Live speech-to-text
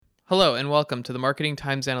Hello and welcome to the Marketing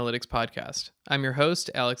Times Analytics podcast. I'm your host,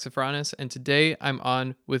 Alex Safranis, and today I'm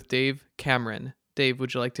on with Dave Cameron. Dave,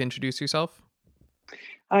 would you like to introduce yourself?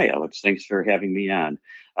 Hi, Alex. Thanks for having me on.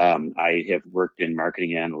 I have worked in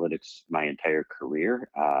marketing analytics my entire career.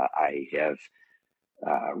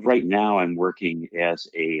 Right now, I'm working as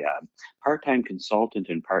a part-time consultant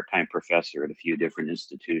and part-time professor at a few different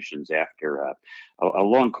institutions after a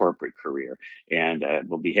long corporate career. And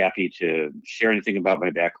we'll be happy to share anything about my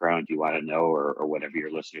background you want to know or whatever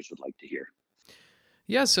your listeners would like to hear.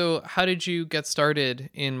 Yeah, so how did you get started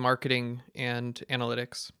in marketing and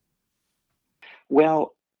analytics?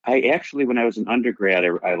 Well, when I was an undergrad,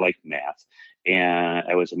 I liked math, and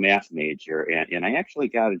I was a math major, and I actually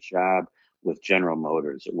got a job with General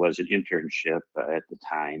Motors. It was an internship at the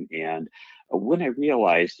time, and when I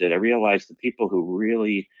realized the people who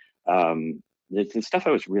really, the stuff I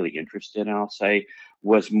was really interested in, I'll say,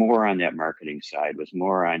 was more on that marketing side, was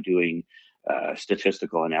more on doing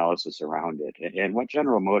statistical analysis around it. And what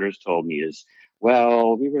General Motors told me is,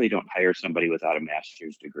 well, we really don't hire somebody without a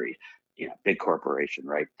master's degree. Big corporation,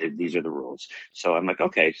 right? These are the rules. So I'm like,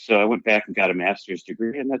 okay. So I went back and got a master's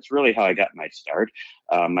degree, and that's really how I got my start.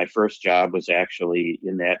 My first job was actually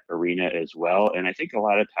in that arena as well. And I think a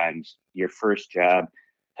lot of times your first job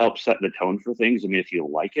helps set the tone for things. I mean, if you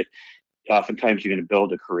like it, oftentimes you're going to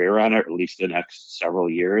build a career on it, or at least the next several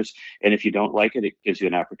years. And if you don't like it, it gives you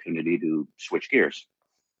an opportunity to switch gears.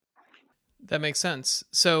 That makes sense.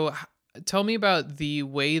 So tell me about the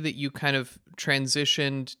way that you kind of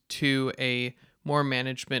transitioned to a more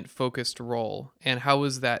management focused role, and how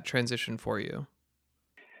was that transition for you?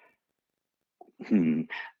 Hmm.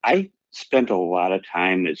 I spent a lot of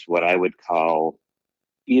time as what I would call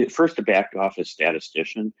first a back office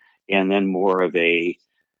statistician, and then more of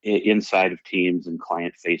inside of teams and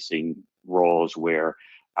client facing roles where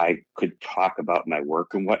I could talk about my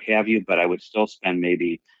work and what have you, but I would still spend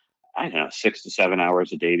maybe, I don't know, 6 to 7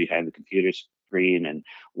 hours a day behind the computer screen and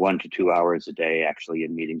 1 to 2 hours a day actually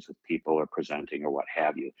in meetings with people or presenting or what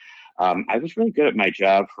have you. I was really good at my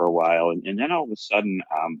job for a while, and then all of a sudden,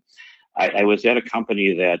 I was at a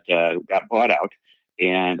company that got bought out,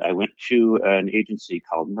 and I went to an agency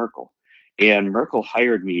called Merkle. And Merkle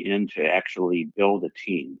hired me in to actually build a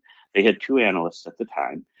team. They had two analysts at the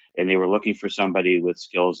time, and they were looking for somebody with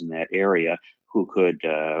skills in that area who could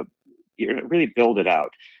really build it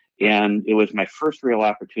out. And it was my first real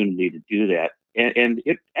opportunity to do that. And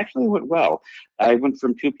it actually went well. I went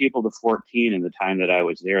from two people to 14 in the time that I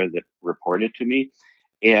was there that reported to me.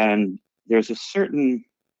 And there's a certain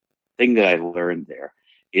thing that I learned there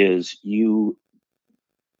is you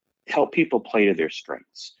help people play to their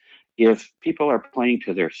strengths. If people are playing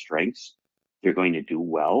to their strengths, they're going to do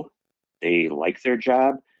well. They like their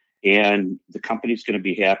job, and the company's going to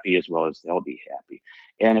be happy as well as they'll be happy.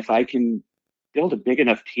 And if I can build a big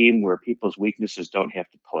enough team where people's weaknesses don't have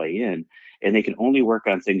to play in and they can only work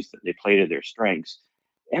on things that they play to their strengths,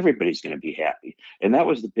 everybody's going to be happy. And that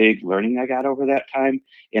was the big learning I got over that time.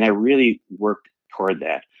 And I really worked toward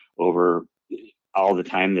that over all the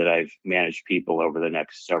time that I've managed people over the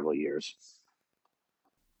next several years.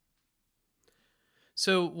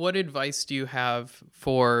 So, what advice do you have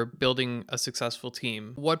for building a successful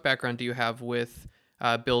team? What background do you have with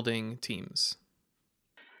building teams?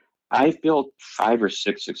 I've built 5 or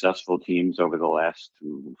 6 successful teams over the last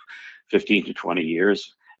 15 to 20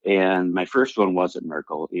 years. And my first one was at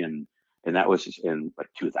Merkle and that was in like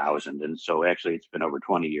 2000. And so actually it's been over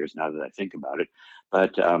 20 years now that I think about it.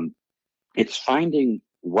 But it's finding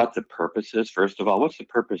what the purpose is. First of all, what's the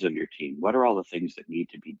purpose of your team? What are all the things that need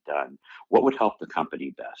to be done? What would help the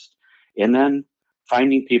company best? And then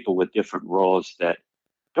finding people with different roles that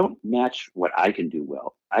don't match what I can do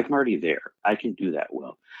well. I'm already there. I can do that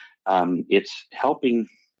well. It's helping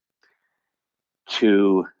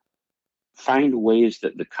to find ways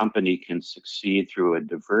that the company can succeed through a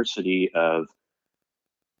diversity of,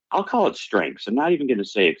 I'll call it strengths. I'm not even going to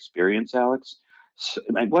say experience, Alex. So,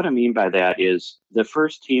 and what I mean by that is the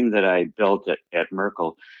first team that I built at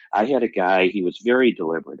Merkle, I had a guy, he was very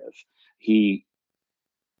deliberative. He,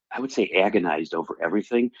 I would say, agonized over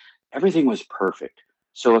everything. Everything was perfect.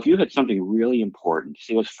 So if you had something really important,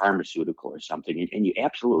 say it was pharmaceutical or something, and you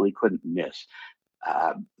absolutely couldn't miss,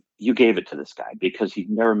 uh, you gave it to this guy because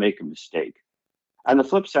he'd never make a mistake. On the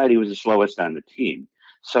flip side, he was the slowest on the team.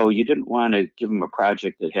 So you didn't want to give him a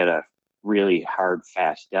project that had a really hard,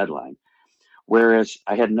 fast deadline. Whereas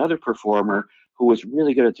I had another performer who was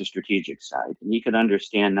really good at the strategic side, and he could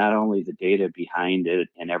understand not only the data behind it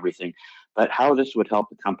and everything, but how this would help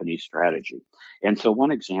the company's strategy. And so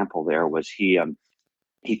one example there was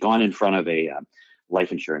he'd gone in front of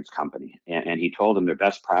life insurance company, and he told them their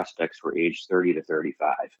best prospects were age 30 to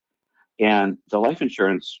 35. And the life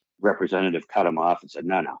insurance representative cut him off and said,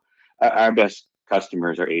 no, no, our best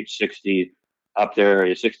customers are age 60 up there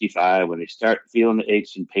is 65 when they start feeling the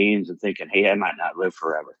aches and pains and thinking, hey, I might not live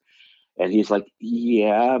forever. And he's like,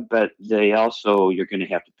 yeah, but they also, you're going to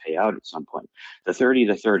have to pay out at some point. The 30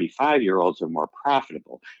 to 35-year-olds are more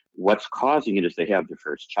profitable. What's causing it is they have their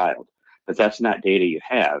first child. But that's not data you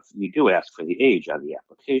have. You do ask for the age on the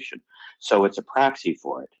application. So it's a proxy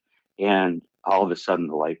for it. And all of a sudden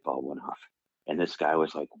the light bulb went off. And this guy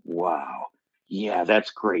was like, wow, yeah,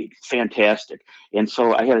 that's great. Fantastic. And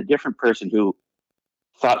so I had a different person who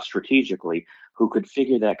thought strategically, who could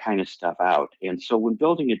figure that kind of stuff out. And so when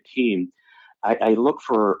building a team, I look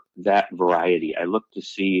for that variety. I look to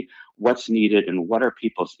see what's needed and what are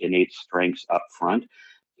people's innate strengths up front,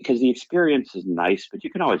 because the experience is nice, but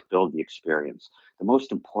you can always build the experience. The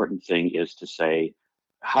most important thing is to say,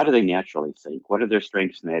 how do they naturally think? What are their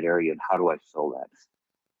strengths in that area, and how do I fill that?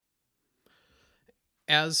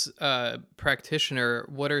 As a practitioner,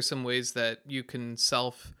 what are some ways that you can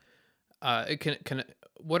self can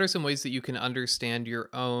what are some ways that you can understand your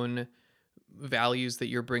own values that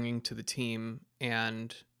you're bringing to the team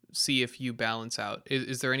and see if you balance out?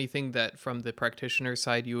 Is there anything that from the practitioner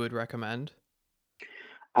side you would recommend?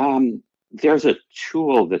 There's a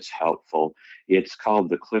tool that's helpful. It's called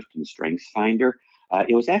the Clifton Strengths Finder.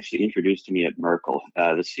 It was actually introduced to me at Merkle.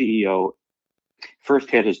 The CEO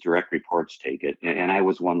first had his direct reports take it, and I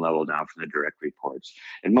was one level down from the direct reports.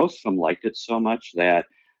 And most of them liked it so much that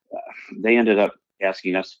they ended up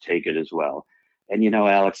asking us to take it as well. And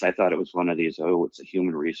Alex, I thought it was one of these, oh, it's a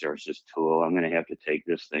human resources tool. I'm going to have to take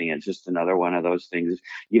this thing. It's just another one of those things.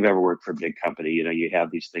 You've ever worked for a big company, you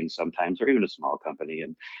have these things sometimes, or even a small company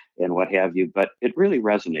and what have you. But it really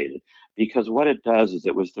resonated because what it does is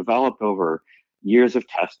it was developed over years of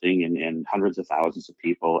testing and hundreds of thousands of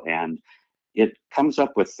people. And it comes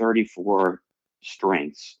up with 34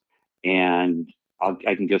 strengths. And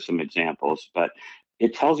I can give some examples, but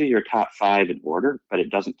it tells you your top five in order, but it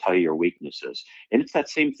doesn't tell you your weaknesses. And it's that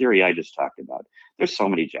same theory I just talked about. There's so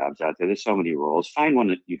many jobs out there, there's so many roles. Find one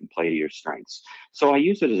that you can play to your strengths. So I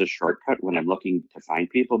use it as a shortcut when I'm looking to find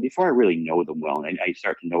people before I really know them well and I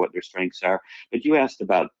start to know what their strengths are. But you asked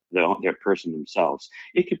about their person themselves.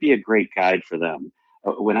 It could be a great guide for them.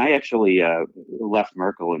 When I actually left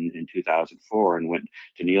Merkle in 2004 and went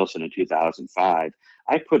to Nielsen in 2005,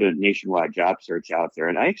 I put a nationwide job search out there,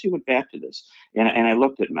 and I actually went back to this and I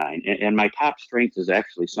looked at mine, and my top strength is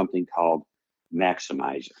actually something called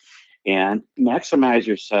Maximizer. And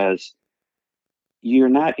Maximizer says you're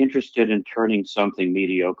not interested in turning something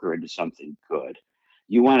mediocre into something good.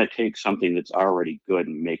 You want to take something that's already good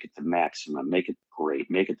and make it the maximum, make it great,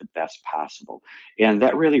 make it the best possible. And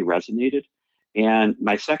that really resonated. And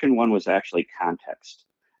my second one was actually context.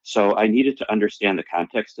 So I needed to understand the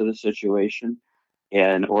context of the situation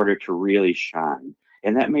in order to really shine.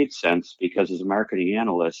 And that made sense because as a marketing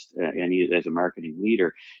analyst as a marketing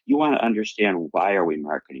leader, you want to understand, why are we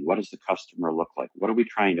marketing? What does the customer look like? What are we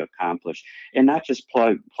trying to accomplish? And not just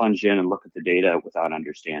plunge in and look at the data without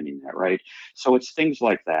understanding that, right? So it's things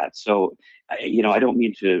like that. So, I don't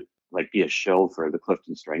mean to like be a shill for the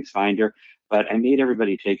Clifton Strengths Finder, but I made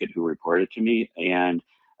everybody take it who reported to me. And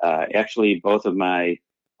actually, both of my,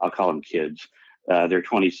 I'll call them kids, they're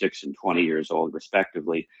 26 and 20 years old,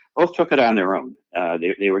 respectively. Both took it on their own.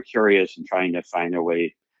 They were curious and trying to find their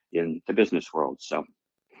way in the business world. So,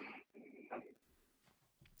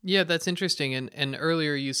 Yeah, that's interesting. And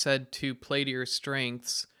earlier you said to play to your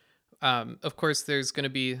strengths. Of course, there's going to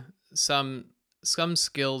be some some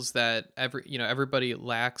skills that everybody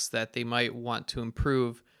lacks that they might want to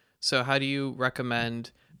improve. So how do you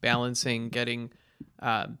recommend balancing getting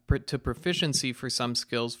to proficiency for some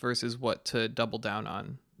skills versus what to double down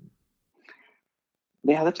on?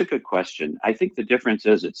 yeah, that's a good question. I think the difference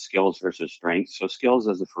is it's skills versus strengths. So, skills,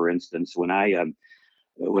 as a for instance,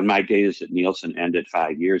 when my days at Nielsen ended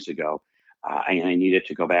 5 years ago, I needed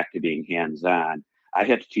to go back to being hands-on. I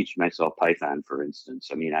had to teach myself Python, for instance.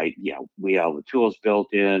 I mean, we had all the tools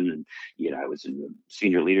built in, and I was in a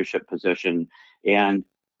senior leadership position, and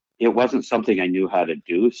it wasn't something I knew how to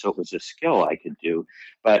do. So it was a skill I could do,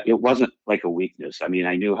 but it wasn't like a weakness. I mean,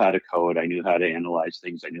 I knew how to code, I knew how to analyze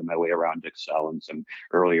things, I knew my way around Excel and some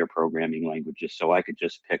earlier programming languages, so I could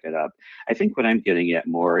just pick it up. I think what I'm getting at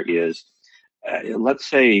more is, let's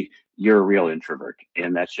say you're a real introvert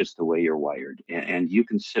and that's just the way you're wired, and you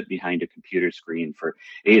can sit behind a computer screen for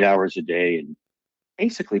 8 hours a day and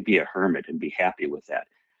basically be a hermit and be happy with that.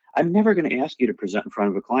 I'm never going to ask you to present in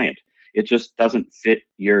front of a client. It just doesn't fit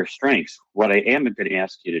your strengths. What I am going to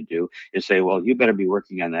ask you to do is say, well, you better be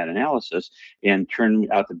working on that analysis and turn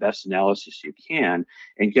out the best analysis you can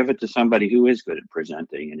and give it to somebody who is good at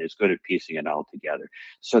presenting and is good at piecing it all together.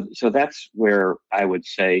 So that's where I would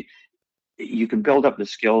say you can build up the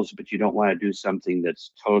skills, but you don't want to do something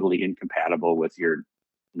that's totally incompatible with your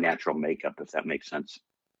natural makeup, if that makes sense.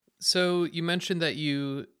 So you mentioned that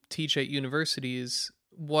you teach at universities.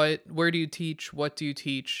 Where do you teach? What do you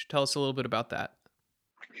teach? Tell us a little bit about that.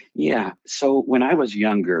 Yeah. So when I was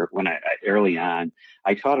younger, early on,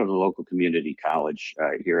 I taught at a local community college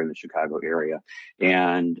here in the Chicago area,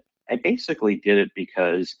 and I basically did it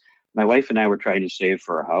because my wife and I were trying to save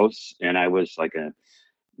for a house, and I was like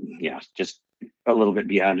just a little bit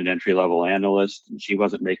beyond an entry level analyst, and she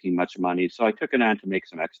wasn't making much money, so I took it on to make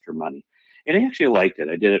some extra money, and I actually liked it.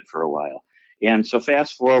 I did it for a while, and so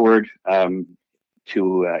fast forward.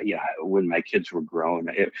 To when my kids were grown.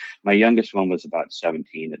 My youngest one was about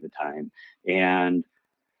 17 at the time, and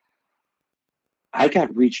I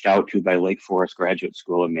got reached out to by Lake Forest Graduate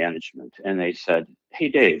School of Management, and they said, "Hey,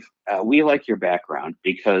 Dave, we like your background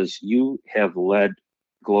because you have led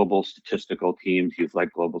global statistical teams, you've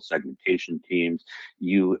led global segmentation teams,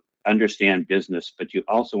 you understand business, but you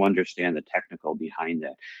also understand the technical behind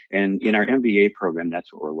that. And in our MBA program,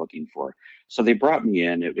 that's what we're looking for." So they brought me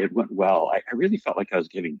in. It went well. I really felt like I was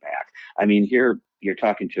giving back. I mean, here you're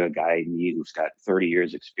talking to a guy, me, who's got 30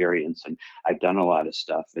 years experience, and I've done a lot of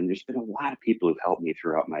stuff, and there's been a lot of people who've helped me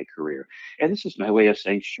throughout my career. And this is my way of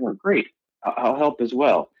saying, sure, great, I'll help as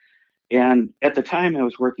well. And at the time, I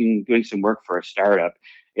was doing some work for a startup,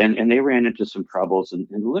 and they ran into some troubles. And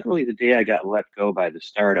literally the day I got let go by the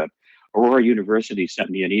startup, Aurora University sent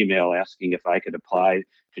me an email asking if I could apply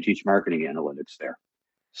to teach marketing analytics there.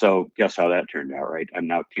 So guess how that turned out, right? I'm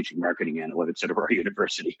now teaching marketing analytics at Aurora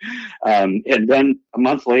University. And then a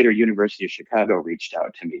month later, University of Chicago reached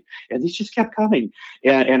out to me, and these just kept coming.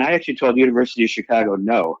 And I actually told University of Chicago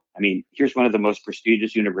no. I mean, here's one of the most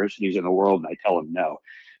prestigious universities in the world, and I tell them no.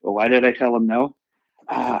 Well, why did I tell them no?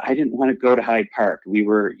 I didn't want to go to Hyde Park. We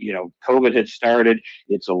were, COVID had started.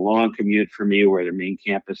 It's a long commute for me where their main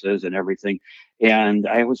campus is and everything. And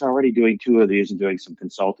I was already doing two of these and doing some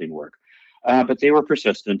consulting work. But they were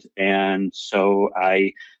persistent. And so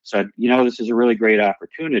I said, this is a really great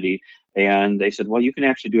opportunity. And they said, well, you can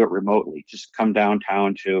actually do it remotely. Just come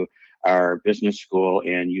downtown to our business school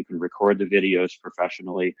and you can record the videos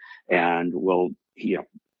professionally and we'll,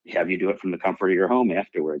 have you do it from the comfort of your home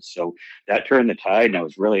afterwards. So that turned the tide, and I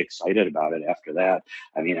was really excited about it after that.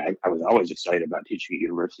 I mean, I was always excited about teaching at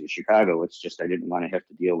University of Chicago. It's just I didn't want to have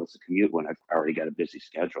to deal with the commute when I've already got a busy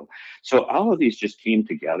schedule. So all of these just came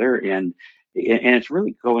together, and it's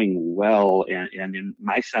really going well. And in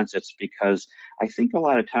my sense, it's because I think a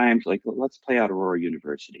lot of times, like, let's play out Aurora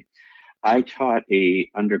University. I taught a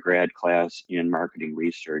undergrad class in marketing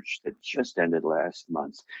research that just ended last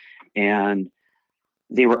month, and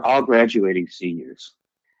they were all graduating seniors.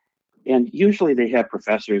 And usually they have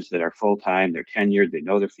professors that are full time, they're tenured, they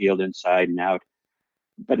know their field inside and out.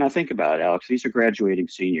 But now think about it, Alex. These are graduating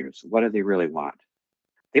seniors. What do they really want?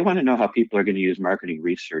 They want to know how people are going to use marketing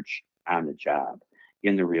research on the job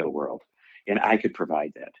in the real world. And I could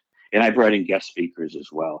provide that. And I brought in guest speakers as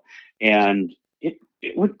well. And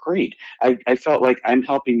it went great. I felt like I'm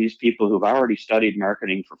helping these people who've already studied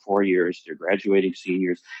marketing for 4 years. They're graduating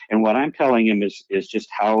seniors. And what I'm telling them is just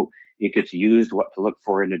how it gets used, what to look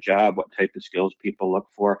for in a job, what type of skills people look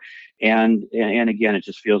for. And again, it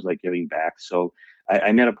just feels like giving back. So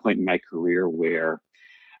I'm at a point in my career where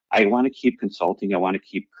I want to keep consulting. I want to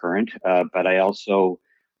keep current, but I also,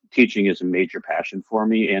 teaching is a major passion for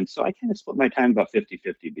me. And so I kind of split my time about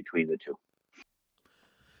 50-50 between the two.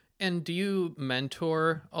 And do you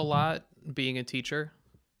mentor a lot being a teacher?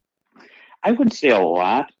 I would say a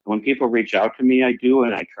lot. When people reach out to me, I do,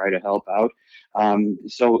 and I try to help out.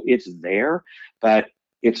 So it's there, but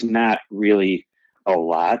it's not really a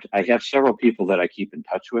lot. I have several people that I keep in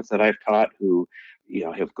touch with that I've taught who,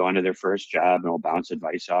 have gone to their first job and will bounce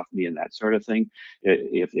advice off me and that sort of thing.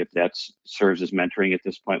 If that serves as mentoring at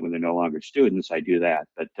this point when they're no longer students, I do that.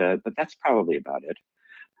 But that's probably about it.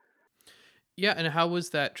 Yeah, and how was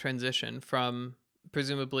that transition from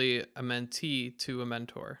presumably a mentee to a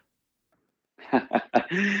mentor?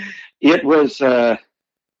 It was.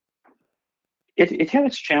 It had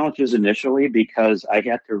its challenges initially because I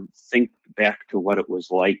had to think back to what it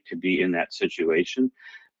was like to be in that situation.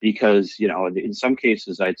 Because, in some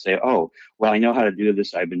cases I'd say, oh, well, I know how to do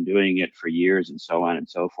this. I've been doing it for years and so on and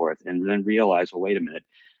so forth. And then realize, well, wait a minute.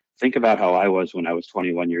 Think about how I was when I was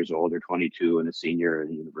 21 years old or 22 and a senior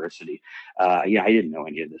in university. I didn't know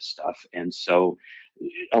any of this stuff. And so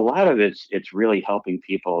a lot of it's really helping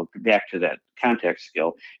people back to that context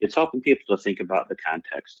skill. It's helping people to think about the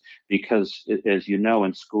context because, as you know,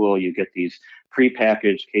 in school you get these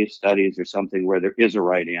prepackaged case studies or something where there is a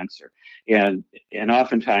right answer, and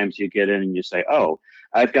oftentimes you get in and you say, "Oh,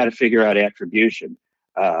 I've got to figure out attribution."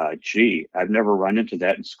 Gee, I've never run into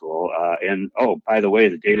that in school. And oh, by the way,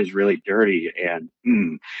 the data is really dirty,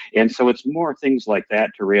 and so it's more things like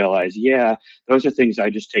that to realize. Yeah, those are things I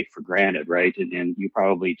just take for granted, right? And you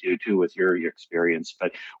probably do too with your experience.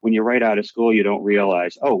 But when you're right out of school, you don't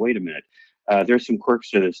realize, oh, wait a minute, there's some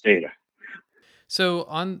quirks to this data. So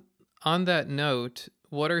on that note,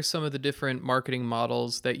 what are some of the different marketing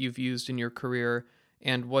models that you've used in your career,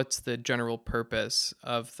 and what's the general purpose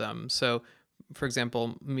of them? So, for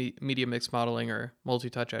example, media mix modeling or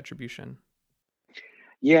multi-touch attribution.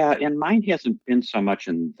 Yeah, and mine hasn't been so much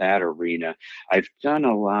in that arena. I've done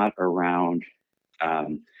a lot around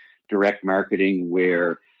um, direct marketing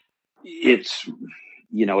where it's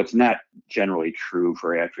it's not generally true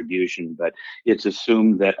for attribution, but it's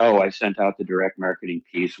assumed that, oh, I sent out the direct marketing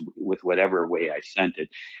piece with whatever way I sent it,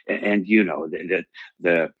 and that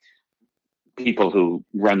the people who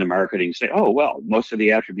run the marketing say, oh, well, most of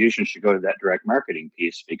the attribution should go to that direct marketing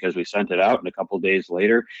piece because we sent it out and a couple of days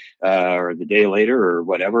later or the day later or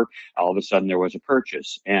whatever, all of a sudden there was a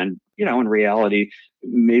purchase. And, in reality,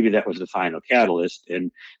 maybe that was the final catalyst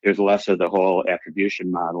and there's less of the whole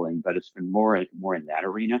attribution modeling, but it's been more in that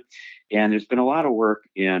arena. And there's been a lot of work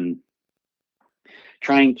in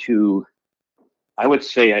trying to, I would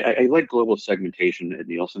say, I led global segmentation at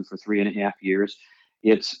Nielsen for 3.5 years.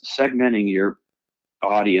 It's segmenting your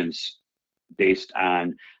audience based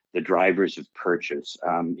on the drivers of purchase.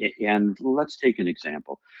 And let's take an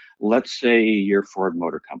example. Let's say you're Ford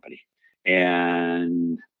Motor Company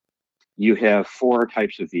and you have four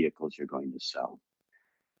types of vehicles you're going to sell.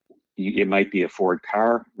 It might be a Ford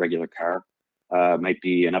car, regular car, might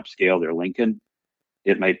be an upscale, their Lincoln,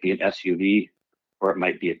 it might be an SUV, or it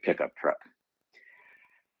might be a pickup truck.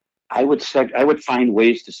 I would find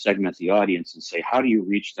ways to segment the audience and say, how do you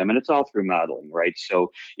reach them? And it's all through modeling, right?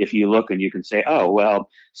 So if you look and you can say, oh, well,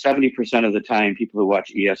 70% of the time people who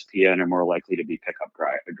watch ESPN are more likely to be pickup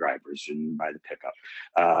drivers and buy the pickup.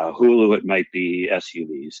 Hulu, it might be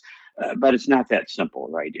SUVs. But it's not that simple,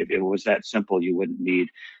 right? If it was that simple, you wouldn't need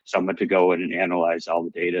someone to go in and analyze all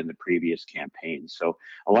the data in the previous campaign. So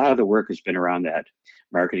a lot of the work has been around that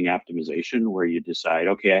marketing optimization where you decide,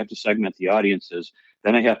 okay, I have to segment the audiences,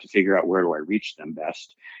 then I have to figure out where do I reach them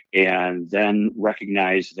best, and then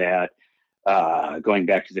recognize that going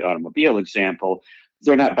back to the automobile example,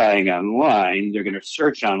 they're not buying online. They're going to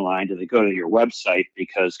search online. Do they go to your website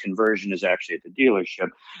because conversion is actually at the dealership?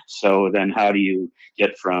 So then, how do you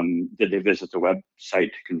get from did they visit the website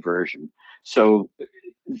to conversion? So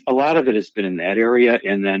a lot of it has been in that area,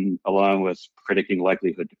 and then along with predicting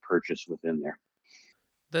likelihood to purchase within there.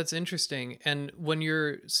 That's interesting. And when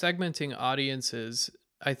you're segmenting audiences,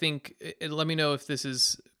 I think, let me know if this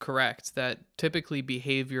is correct, that typically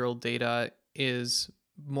behavioral data is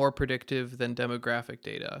more predictive than demographic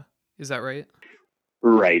data. Is that right?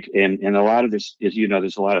 Right. And a lot of this is,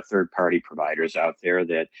 there's a lot of third party providers out there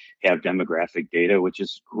that have demographic data, which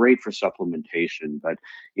is great for supplementation, but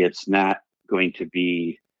it's not going to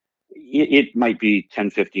be, it might be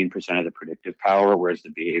 10-15% of the predictive power, whereas the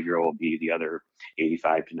behavioral will be the other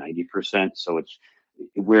 85 to 90%. So it's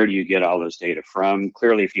where do you get all those data from?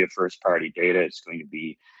 Clearly, if you have first party data, it's going to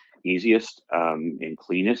be easiest and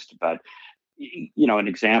cleanest. But an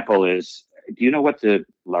example is, do you know what the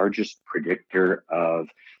largest predictor of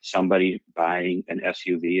somebody buying an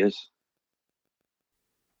SUV is?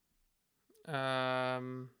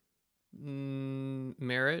 Um,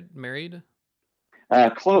 married?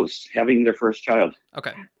 Close, having their first child.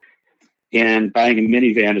 Okay. And buying a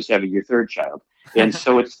minivan is having your third child. And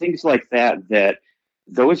so it's things like that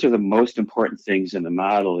those are the most important things in the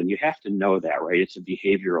model. And you have to know that, right? It's a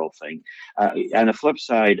behavioral thing. On the flip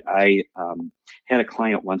side, I had a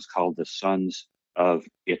client once called the Sons of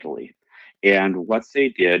Italy. And what they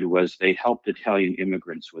did was they helped Italian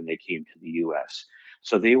immigrants when they came to the US.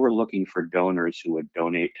 So they were looking for donors who would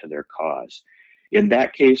donate to their cause. In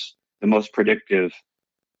that case, the most predictive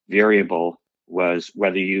variable was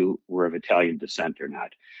whether you were of Italian descent or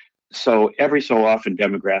not. So every so often,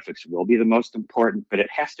 demographics will be the most important, but it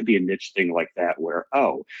has to be a niche thing like that where,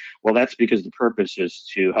 oh, well, that's because the purpose is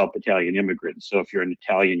to help Italian immigrants. So if you're an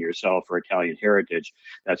Italian yourself or Italian heritage,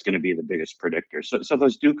 that's going to be the biggest predictor. So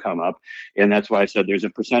those do come up. And that's why I said there's a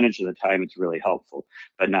percentage of the time it's really helpful,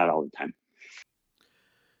 but not all the time.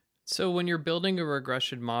 So when you're building a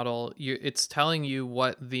regression model, it's telling you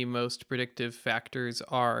what the most predictive factors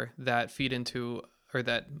are that feed into or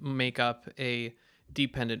that make up a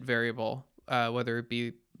dependent variable, whether it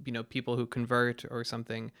be people who convert or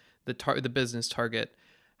something, the business target.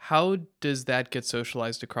 How does that get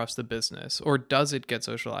socialized across the business, or does it get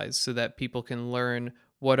socialized so that people can learn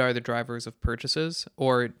what are the drivers of purchases,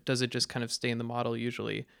 or does it just kind of stay in the model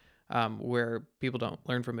usually, where people don't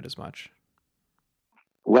learn from it as much?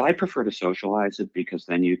 Well, I prefer to socialize it because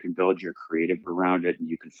then you can build your creative around it and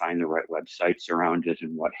you can find the right websites around it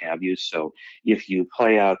and what have you. So if you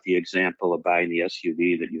play out the example of buying the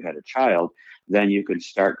SUV that you had a child, then you can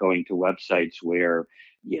start going to websites where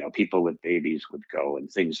people with babies would go and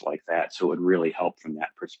things like that. So it would really help from that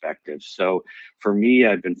perspective. So for me,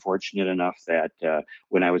 I've been fortunate enough that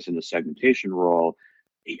when I was in the segmentation role,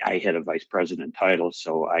 I had a vice president title,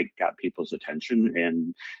 so I got people's attention,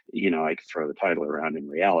 and I could throw the title around in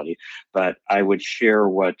reality, but I would share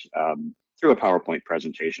what through a PowerPoint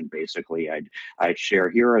presentation. Basically, I'd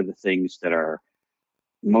share, here are the things that are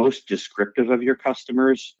most descriptive of your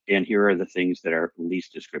customers, and here are the things that are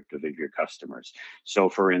least descriptive of your customers. So,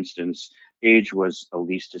 for instance, age was the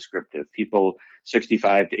least descriptive. People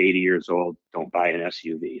 65 to 80 years old don't buy an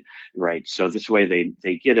SUV, right? So this way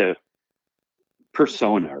they get a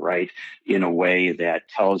persona, right, in a way that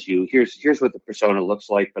tells you, here's what the persona looks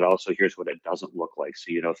like, but also here's what it doesn't look like,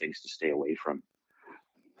 so you know things to stay away from.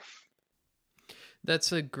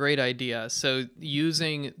 That's a great idea. So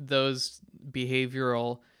using those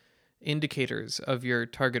behavioral indicators of your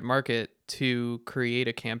target market to create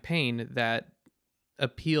a campaign that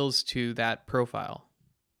appeals to that profile.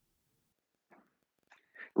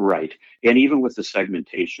 Right. And even with the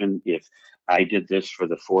segmentation, if I did this for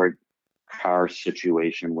the Ford car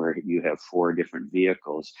situation where you have four different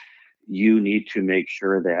vehicles, you need to make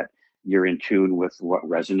sure that you're in tune with what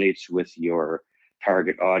resonates with your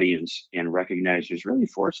target audience and recognize there's really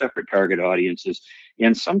four separate target audiences.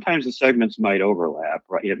 And sometimes the segments might overlap,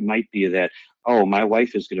 right? It might be that, oh, my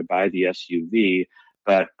wife is going to buy the SUV,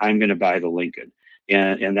 but I'm going to buy the Lincoln.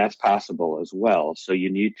 And that's possible as well. So you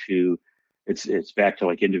need to, it's back to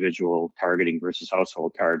like individual targeting versus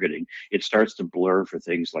household targeting. It starts to blur for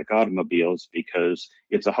things like automobiles because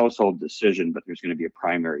it's a household decision, but there's going to be a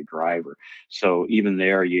primary driver. So even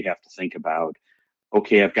there, you have to think about,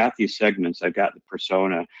 okay, I've got these segments, I've got the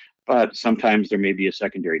persona, but sometimes there may be a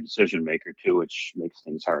secondary decision maker too, which makes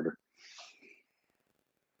things harder.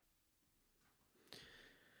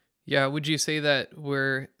 Yeah, would you say that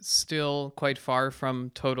we're still quite far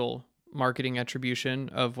from total marketing attribution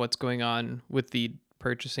of what's going on with the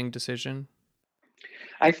purchasing decision?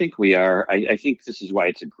 I think we are. I think this is why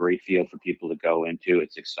it's a great field for people to go into.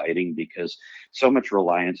 It's exciting because so much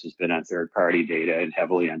reliance has been on third party data and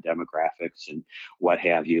heavily on demographics and what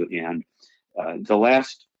have you. And the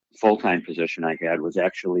last full-time position I had was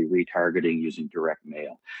actually retargeting using direct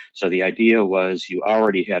mail. So the idea was you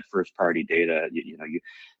already had first-party data.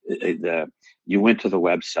 You went to the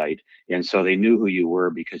website, and so they knew who you were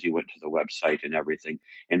because you went to the website and everything.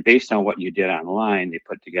 And based on what you did online, they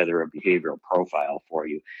put together a behavioral profile for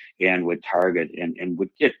you and would target and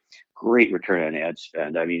would get great return on ad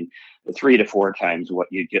spend. I mean, 3 to 4 times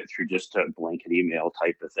what you get through just a blanket email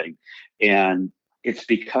type of thing. And it's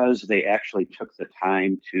because they actually took the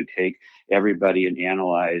time to take everybody and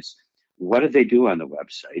analyze, what did they do on the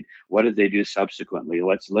website? What did they do subsequently?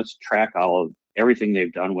 Let's track all of everything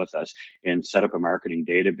they've done with us and set up a marketing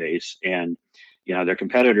database. And their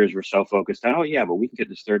competitors were so focused on, oh yeah, but we can get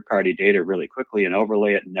this third party data really quickly and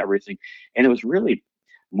overlay it and everything. And it was really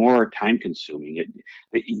more time consuming.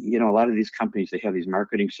 A lot of these companies, they have these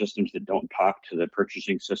marketing systems that don't talk to the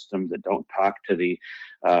purchasing system, that don't talk to the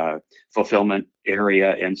fulfillment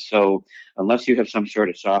area. And so unless you have some sort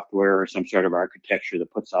of software or some sort of architecture that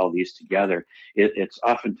puts all these together, it's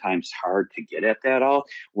oftentimes hard to get at that all,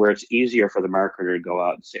 where it's easier for the marketer to go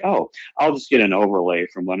out and say, oh, I'll just get an overlay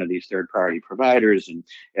from one of these third party providers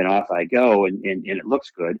and off I go. And it looks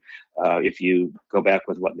good if you go back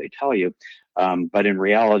with what they tell you. But in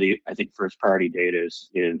reality, I think first party data is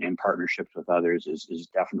in partnerships with others is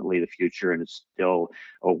definitely the future, and it's still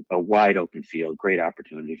a wide open field, great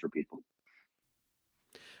opportunity for people.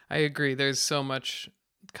 I agree. There's so much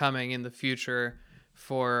coming in the future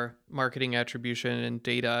for marketing attribution and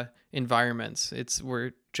data environments.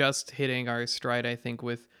 We're just hitting our stride, I think,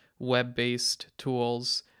 with web-based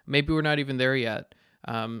tools. Maybe we're not even there yet.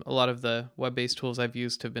 A lot of the web-based tools I've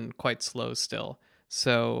used have been quite slow still.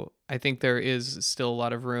 So I think there is still a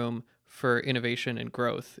lot of room for innovation and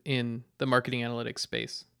growth in the marketing analytics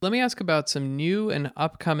space. Let me ask about some new and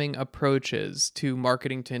upcoming approaches to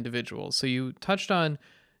marketing to individuals. So you touched on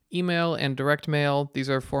email and direct mail. These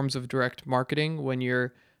are forms of direct marketing when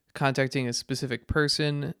you're contacting a specific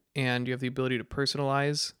person, and you have the ability to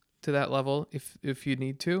personalize to that level if you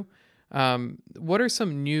need to. What are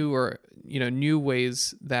some new or new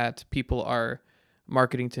ways that people are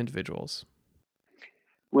marketing to individuals?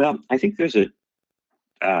 Well, I think there's a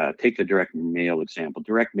take the direct mail example.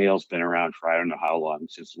 Direct mail's been around for I don't know how long,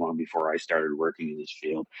 since long before I started working in this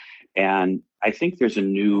field. And I think there's a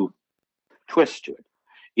new twist to it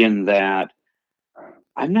in that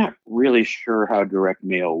I'm not really sure how direct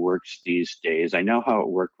mail works these days. I know how it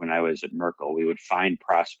worked when I was at Merkle. We would find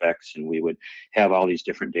prospects and we would have all these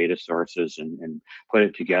different data sources and put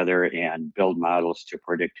it together and build models to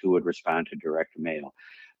predict who would respond to direct mail.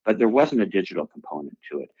 But there wasn't a digital component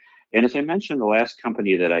to it. And as I mentioned, the last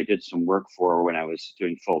company that I did some work for when I was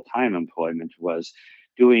doing full time employment was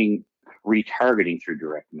doing retargeting through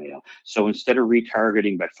direct mail. So instead of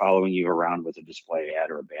retargeting by following you around with a display ad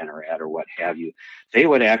or a banner ad or what have you, they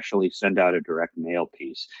would actually send out a direct mail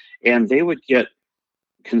piece and they would get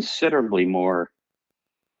considerably more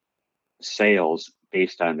sales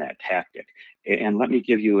based on that tactic. And let me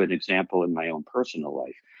give you an example in my own personal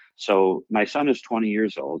life. So my son is 20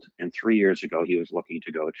 years old, and 3 years ago he was looking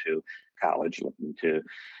to go to college, looking to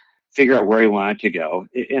figure out where he wanted to go.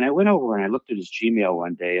 And I went over and I looked at his Gmail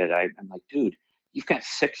one day, and I'm like, dude, you've got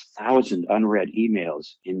 6,000 unread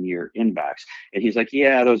emails in your inbox. And he's like,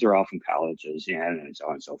 yeah, those are all from colleges, yeah, and so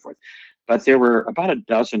on and so forth. But there were about a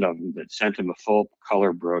dozen of them that sent him a full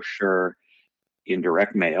color brochure in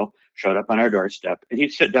direct mail, showed up on our doorstep, and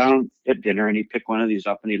he'd sit down at dinner and he'd pick one of these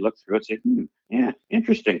up and he'd look through it and say, yeah,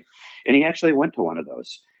 interesting. And he actually went to one of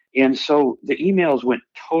those. And so the emails went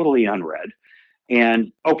totally unread.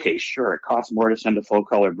 And okay, sure, it costs more to send a full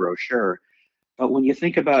color brochure. But when you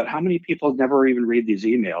think about how many people never even read these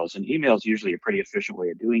emails, and emails usually a pretty efficient way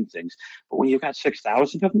of doing things, but when you've got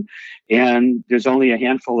 6,000 of them and there's only a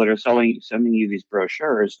handful that are sending you these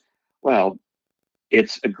brochures, well,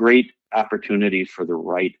 it's a great opportunity for the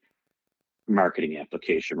right marketing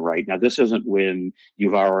application. Right now, this isn't when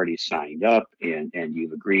you've already signed up and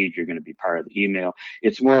you've agreed you're going to be part of the email.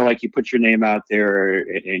 It's more like you put your name out there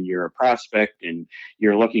and you're a prospect and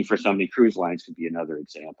you're looking for something. Cruise lines could be another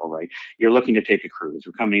example, right? You're looking to take a cruise.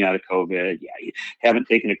 We're coming out of COVID. Yeah, you haven't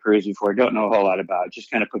taken a cruise before, don't know a whole lot about it,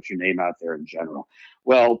 just kind of put your name out there in general.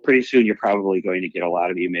 Well, pretty soon you're probably going to get a lot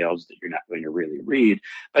of emails that you're not going to really read,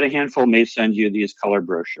 but a handful may send you these color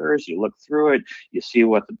brochures. You look through it, you see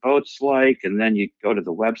what the boat's like, and then you go to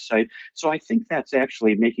the website. So I think that's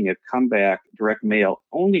actually making a comeback, direct mail,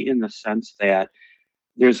 only in the sense that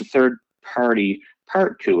there's a third party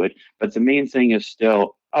part to it, but the main thing is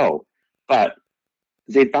still, but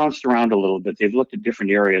they bounced around a little bit. They've looked at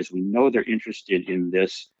different areas. We know they're interested in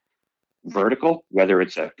this vertical, whether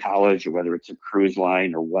it's a college or whether it's a cruise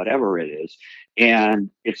line or whatever it is.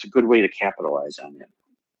 And it's a good way to capitalize on it.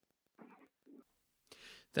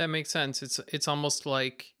 That makes sense. It's almost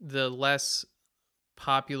like the less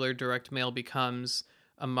popular direct mail becomes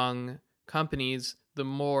among companies, the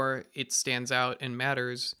more it stands out and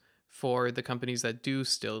matters for the companies that do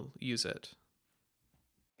still use it.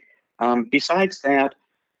 Besides that,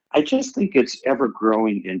 I just think it's ever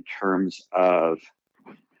growing in terms of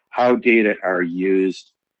how data are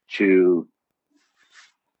used to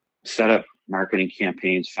set up marketing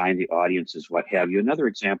campaigns, find the audiences, what have you. Another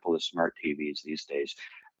example is smart TVs these days.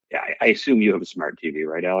 I assume you have a smart TV,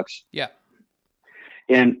 right, Alex? Yeah.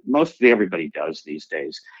 And mostly everybody does these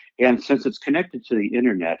days. And since it's connected to the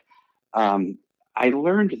internet, I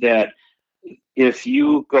learned that if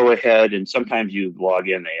you go ahead and sometimes you log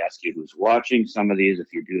in, they ask you who's watching some of these.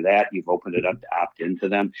 If you do that, you've opened it up to opt into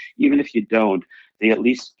them. Even if you don't, they at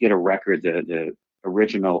least get a record. The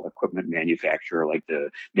original equipment manufacturer, like the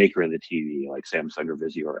maker of the TV, like Samsung or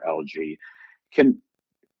Vizio or LG, can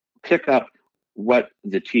pick up what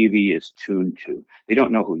the TV is tuned to. They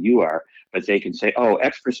don't know who you are, but they can say, oh,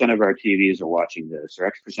 X% of our TVs are watching this, or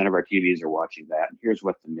X% of our TVs are watching that. And here's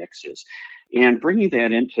what the mix is. And bringing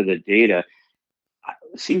that into the data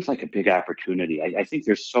seems like a big opportunity. I think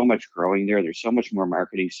there's so much growing there. There's so much more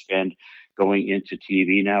marketing spend going into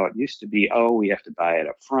TV now. It used to be, oh, we have to buy it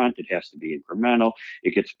up front. It has to be incremental.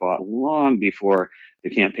 It gets bought long before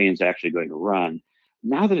the campaign's actually going to run.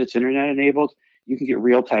 Now that it's internet enabled, you can get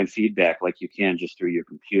real-time feedback like you can just through your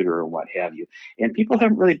computer or what have you. And people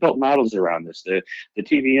haven't really built models around this. The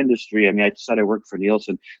TV industry, I mean, I said I worked for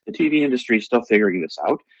Nielsen. The TV industry is still figuring this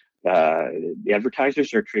out. The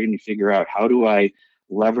advertisers are trying to figure out, how do I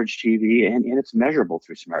leverage TV, and it's measurable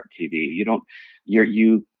through smart TV.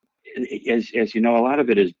 As you know, a lot of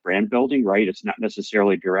it is brand building, right? It's not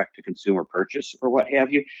necessarily direct to consumer purchase or what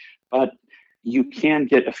have you, but you can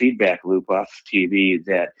get a feedback loop off TV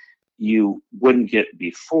that you wouldn't get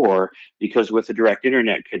before, because with a direct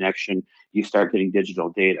internet connection, you start getting digital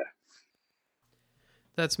data.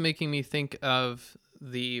 That's making me think of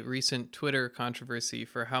the recent Twitter controversy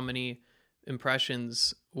for how many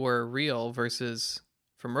impressions were real versus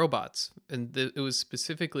from robots. And it was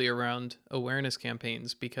specifically around awareness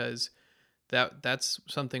campaigns because that's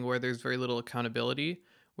something where there's very little accountability,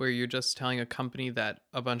 where you're just telling a company that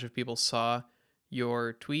a bunch of people saw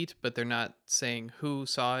your tweet, but they're not saying who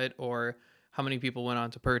saw it or how many people went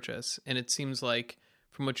on to purchase. And it seems like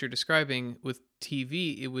from what you're describing with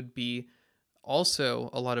TV, it would be also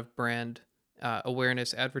a lot of brand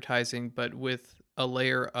awareness advertising, but with a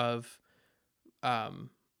layer um,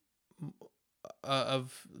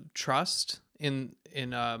 of trust in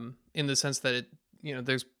the sense that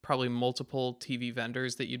there's probably multiple TV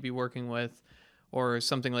vendors that you'd be working with, or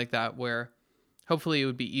something like that, where hopefully it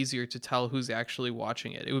would be easier to tell who's actually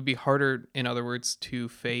watching it. It would be harder, in other words, to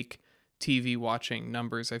fake TV watching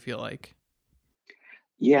numbers, I feel like.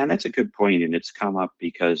 Yeah, and that's a good point, and it's come up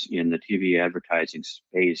because in the TV advertising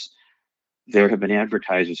space, there have been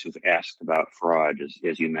advertisers who've asked about fraud,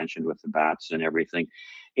 as you mentioned, with the bots and everything,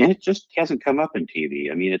 and it just hasn't come up in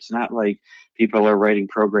TV. I mean, it's not like people are writing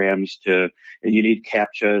programs to, you need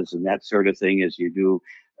captchas and that sort of thing as you do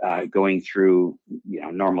going through,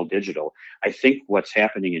 normal digital. I think what's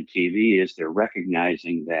happening in TV is they're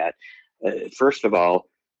recognizing that, first of all,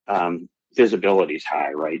 visibility is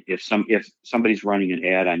high, right? If somebody's running an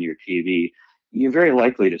ad on your TV, you're very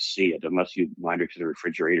likely to see it unless you wander to the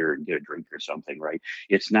refrigerator and get a drink or something, right?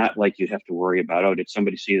 It's not like you have to worry about, oh, did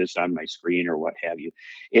somebody see this on my screen or what have you?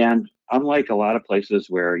 And unlike a lot of places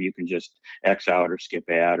where you can just X out or skip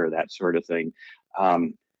ad or that sort of thing,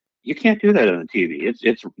 um, you can't do that on the TV.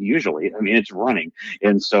 It's usually, I mean, it's running,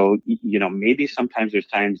 and so maybe sometimes there's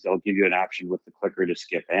times they'll give you an option with the clicker to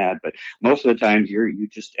skip ad, but most of the times you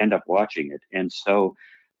just end up watching it, and so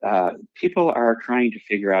people are trying to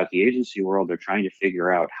figure out, the agency world, they're trying to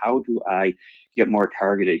figure out, how do I get more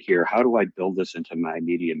targeted here? How do I build this into my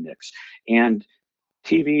media mix? And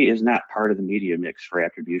TV is not part of the media mix for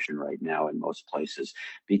attribution right now in most places,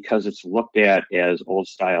 because it's looked at as old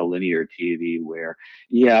style linear TV where,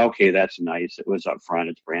 yeah, okay, that's nice. It was upfront,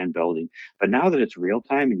 it's brand building. But now that it's real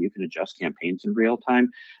time and you can adjust campaigns in real time,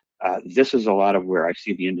 this is a lot of where I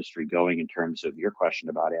see the industry going in terms of your question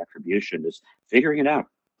about attribution, is figuring it out.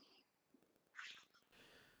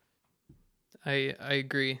 I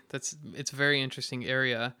agree. It's a very interesting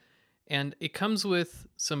area, and it comes with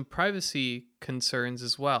some privacy concerns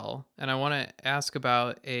as well. And I want to ask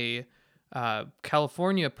about a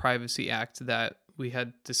California Privacy Act that we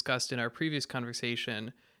had discussed in our previous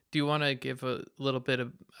conversation. Do you want to give a little bit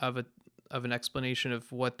of an explanation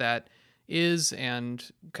of what that is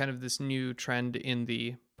and kind of this new trend in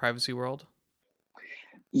the privacy world?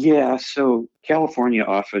 Yeah, so California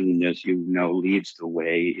often, as you know, leads the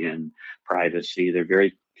way in privacy. They're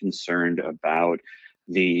very concerned about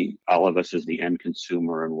the all of us as the end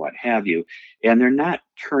consumer and what have you. And they're not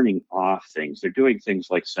turning off things. They're doing things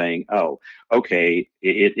like saying, oh, okay,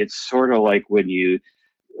 it's sort of like when you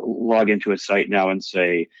log into a site now and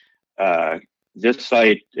say, uh, this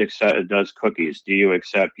site does cookies. Do you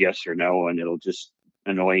accept yes or no? And it'll just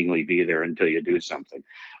annoyingly be there until you do something.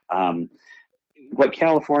 Um, what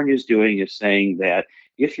California is doing is saying that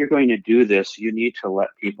if you're going to do this, you need to let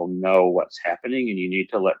people know what's happening and you need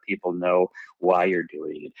to let people know why you're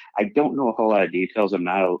doing it. I don't know a whole lot of details. I'm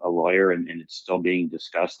not a lawyer, and it's still being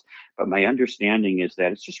discussed. But my understanding is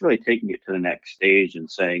that it's just really taking it to the next stage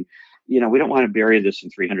and saying, we don't want to bury this in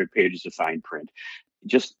 300 pages of fine print.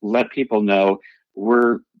 Just let people know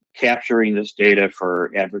we're capturing this data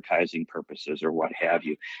for advertising purposes or what have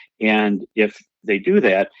you. And if they do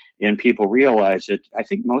that and people realize it, I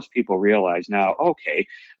think most people realize now, okay,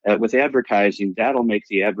 with advertising, that'll make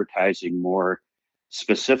the advertising more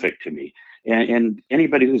specific to me. And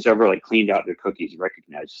anybody who's ever like cleaned out their cookies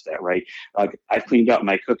recognizes that, right? Like I've cleaned out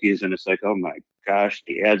my cookies and it's like, oh my gosh,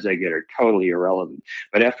 the ads I get are totally irrelevant.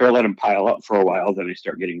 But after I let them pile up for a while, then I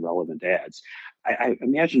start getting relevant ads. I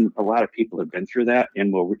imagine a lot of people have been through that,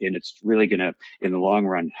 and it's really going to, in the long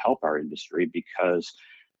run, help our industry, because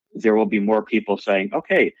there will be more people saying,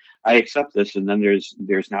 "Okay, I accept this," and then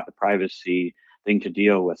there's not the privacy thing to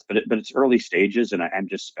deal with. But it's early stages, and I'm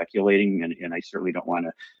just speculating, and I certainly don't want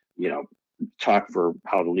to, you know, talk for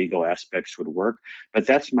how the legal aspects would work. But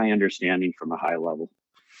that's my understanding from a high level.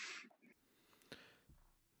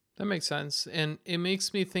 That makes sense. And it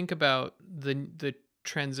makes me think about the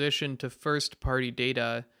transition to first party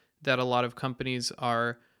data that a lot of companies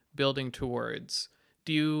are building towards.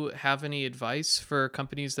 Do you have any advice for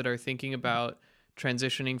companies that are thinking about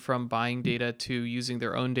transitioning from buying data to using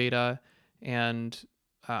their own data, and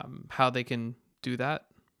how they can do that?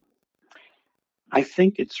 I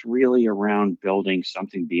think it's really around building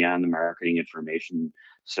something beyond the marketing information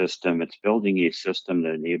system. It's building a system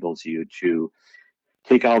that enables you to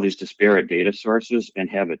take all these disparate data sources and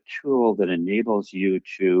have a tool that enables you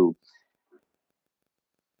to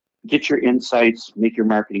get your insights, make your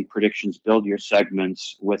marketing predictions, build your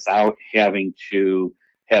segments without having to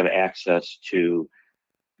have access to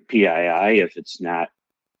PII if it's not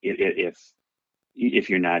if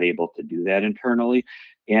you're not able to do that internally.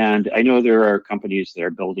 And I know there are companies that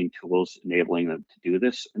are building tools enabling them to do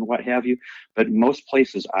this and what have you, but most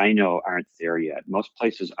places I know aren't there yet. Most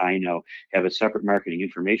places I know have a separate marketing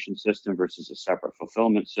information system versus a separate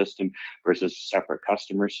fulfillment system versus a separate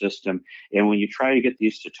customer system. And when you try to get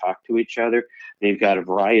these to talk to each other, they've got a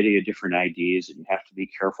variety of different IDs, and you have to be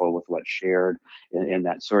careful with what's shared and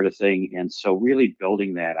that sort of thing. And so really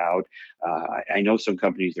building that out, I know some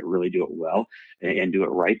companies that really do it well and do it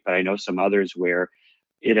right. But I know some others where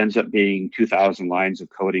it ends up being 2,000 lines of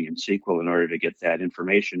coding in SQL in order to get that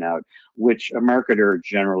information out, which a marketer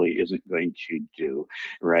generally isn't going to do,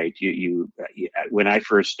 right? When I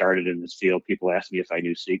first started in this field, people asked me if I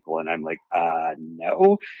knew SQL, and I'm like,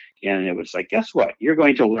 no. And it was like, guess what? You're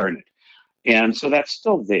going to learn it. And so that's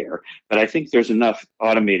still there, but I think there's enough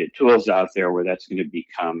automated tools out there where that's going to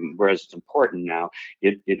become, whereas it's important now,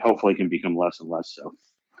 it hopefully can become less and less so.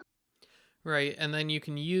 Right. And then you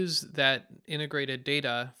can use that integrated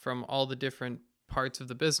data from all the different parts of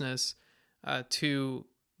the business to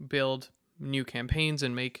build new campaigns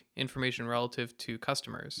and make information relative to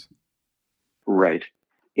customers. Right.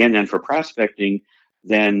 And then for prospecting,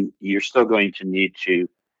 then you're still going to need to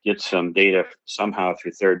get some data somehow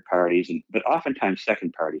through third parties, but oftentimes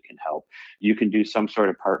second party can help. You can do some sort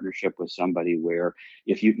of partnership with somebody where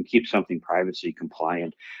if you can keep something privacy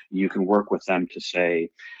compliant, you can work with them to say,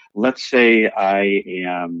 let's say I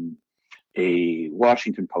am a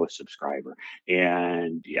Washington Post subscriber.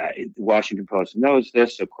 And yeah, Washington Post knows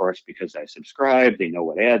this, of course, because I subscribe. They know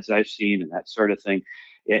what ads I've seen and that sort of thing,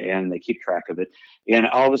 and they keep track of it. And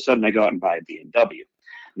all of a sudden, I go out and buy a BMW.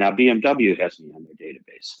 Now, BMW has me on their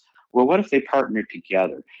database. Well, what if they partnered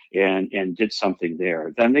together and did something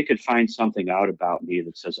there? Then they could find something out about me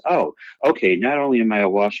that says, oh, okay, not only am I a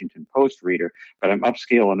Washington Post reader, but I'm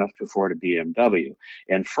upscale enough to afford a BMW.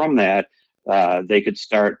 And from that, they could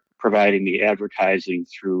start providing me advertising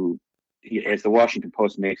through, as the Washington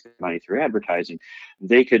Post makes their money through advertising,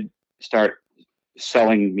 they could start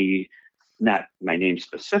selling me, not my name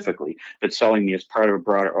specifically, but selling me as part of a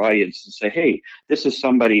broader audience and say, hey, this is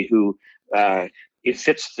somebody who it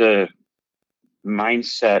fits the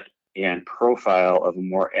mindset and profile of a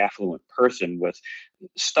more affluent person with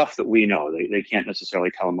stuff that we know. They can't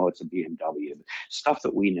necessarily tell them, oh, it's a BMW, stuff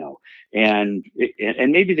that we know. And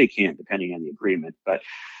maybe they can, depending on the agreement, but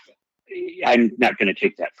I'm not going to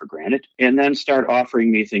take that for granted. And then start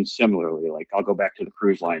offering me things similarly. Like I'll go back to the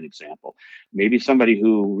cruise line example. Maybe somebody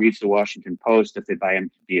who reads the Washington Post, if they buy a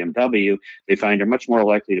BMW, they find they're much more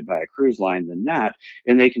likely to buy a cruise line than not,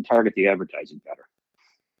 and they can target the advertising better.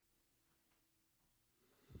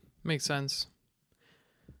 Makes sense.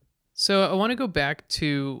 So I want to go back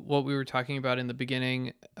to what we were talking about in the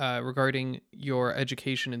beginning regarding your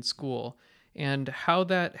education in school and how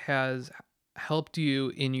that has helped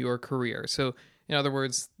you in your career. So, in other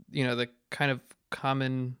words, the kind of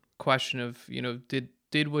common question of,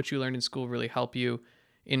 did what you learned in school really help you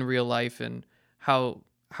in real life, and how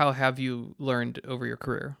have you learned over your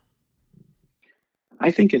career?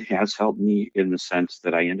 I think it has helped me in the sense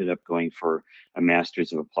that I ended up going for a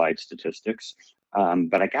master's of applied statistics.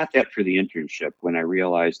 But I got that through the internship when I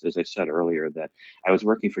realized, as I said earlier, that I was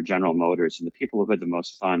working for General Motors, and the people who had the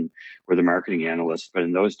most fun were the marketing analysts. But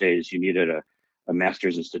in those days, you needed a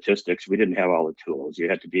master's in statistics. We didn't have all the tools. You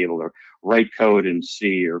had to be able to write code in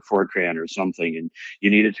C or Fortran or something, and you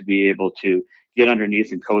needed to be able to get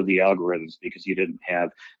underneath and code the algorithms because you didn't have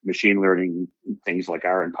machine learning things like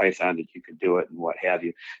R and Python that you could do it and what have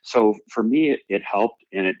you. So for me, it helped,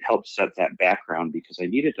 and it helped set that background because I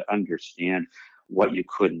needed to understand what you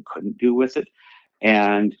could and couldn't do with it.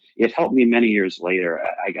 And it helped me many years later.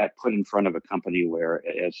 I got put in front of a company where,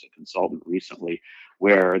 as a consultant recently,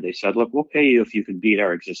 where they said, look, we'll pay you if you can beat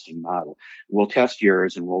our existing model. We'll test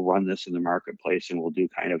yours and we'll run this in the marketplace and we'll do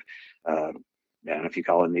kind of I don't know if you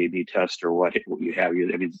call it an A/B test or what you have. I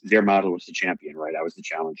mean, their model was the champion, right? I was the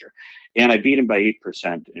challenger, and I beat them by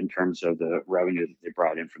 8% in terms of the revenue that they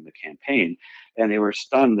brought in from the campaign. And they were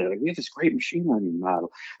stunned. They're like, "We have this great machine learning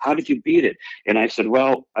model. How did you beat it?" And I said,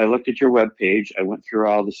 "Well, I looked at your web page. I went through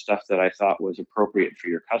all the stuff that I thought was appropriate for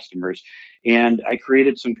your customers, and I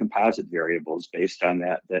created some composite variables based on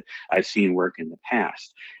that I've seen work in the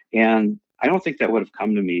past." And I don't think that would have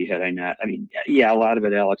come to me had I not. I mean, yeah, a lot of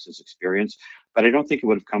it Alex's experience, but I don't think it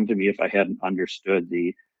would have come to me if I hadn't understood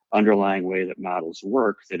the underlying way that models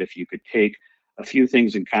work. That if you could take a few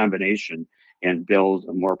things in combination and build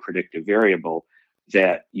a more predictive variable,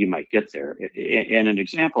 that you might get there. And an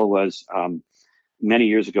example was many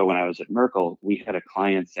years ago when I was at Merkle, we had a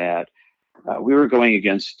client that we were going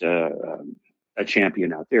against a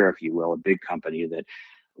champion out there, if you will, a big company that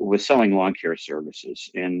was selling lawn care services.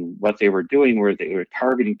 And what they were doing were they were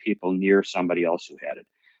targeting people near somebody else who had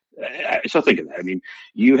it. So think of that. I mean,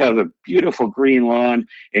 you have a beautiful green lawn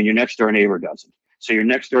and your next door neighbor doesn't. So your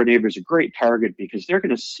next door neighbor is a great target because they're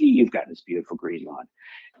going to see you've got this beautiful green lawn.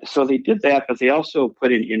 So they did that, but they also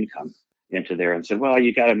put in income into there and said, well,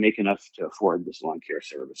 you got to make enough to afford this lawn care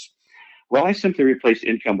service. Well, I simply replaced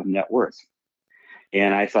income with net worth.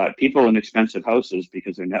 And I thought people in expensive houses,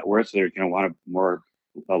 because their net worth, they're going to want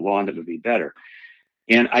a lawn that would be better.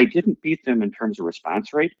 And I didn't beat them in terms of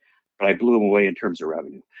response rate, but I blew them away in terms of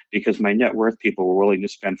revenue because my net worth people were willing to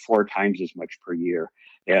spend 4 times as much per year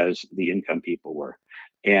as the income people were.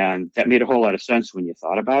 And that made a whole lot of sense when you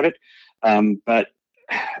thought about it. But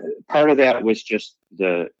part of that was just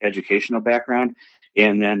the educational background.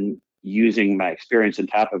 And then using my experience on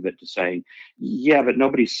top of it to say, yeah, but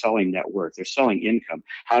nobody's selling net worth. They're selling income.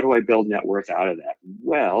 How do I build net worth out of that?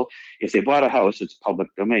 Well, if they bought a house, it's public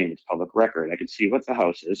domain, it's public record. I can see what the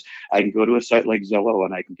house is. I can go to a site like Zillow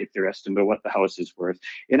and I can get their estimate of what the house is worth.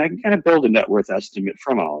 And I can kind of build a net worth estimate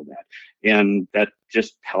from all of that. And that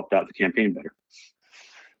just helped out the campaign better.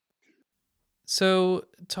 So,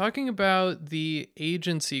 talking about the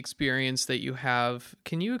agency experience that you have,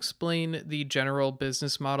 can you explain the general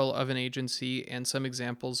business model of an agency and some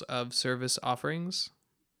examples of service offerings?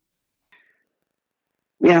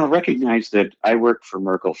 Yeah, I recognize that I worked for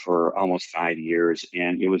Merkle for almost 5 years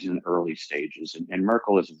and it was in early stages. And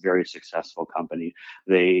Merkle is a very successful company.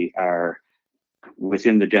 They are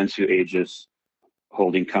within the Dentsu Aegis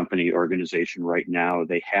holding company organization right now.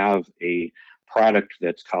 They have a product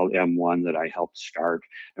that's called M1 that I helped start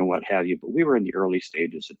and what have you, but we were in the early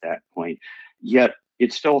stages at that point. Yet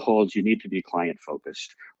it still holds you need to be client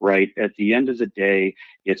focused, right? At the end of the day,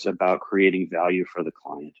 it's about creating value for the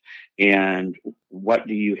client. And what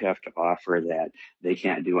do you have to offer that they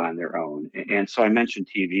can't do on their own? And so I mentioned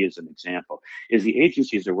TV as an example, is the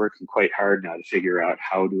agencies are working quite hard now to figure out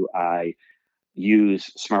how do I use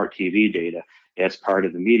smart TV data as part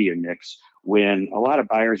of the media mix when a lot of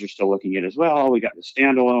buyers are still looking at it as well. We got the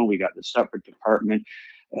standalone, we got the separate department,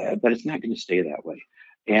 but it's not going to stay that way.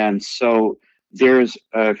 And so there's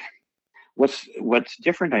what's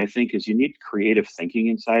different, I think, is you need creative thinking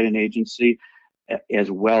inside an agency as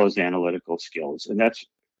well as analytical skills, and that's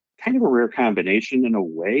kind of a rare combination in a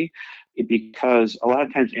way because a lot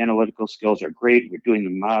of times analytical skills are great. We're doing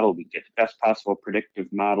the model, we get the best possible predictive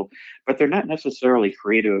model, but they're not necessarily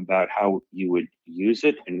creative about how you would use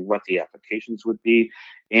it and what the applications would be.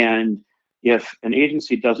 And if an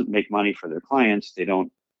agency doesn't make money for their clients, they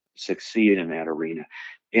don't succeed in that arena.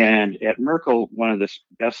 And at Merkle, one of the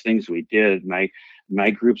best things we did, my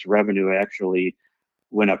group's revenue actually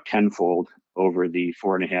went up tenfold over the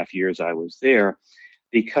 4.5 years I was there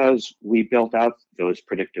because we built out those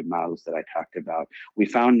predictive models that I talked about. We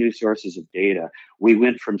found new sources of data. We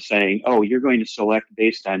went from saying, oh, you're going to select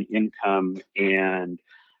based on income and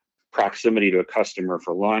proximity to a customer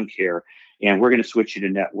for lawn care, and we're going to switch you to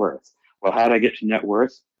net worth. Well, how do I get to net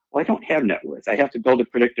worth? Well, I don't have net worth. I have to build a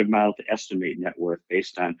predictive model to estimate net worth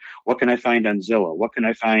based on what can I find on Zillow? What can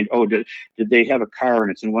I find? Oh, did they have a car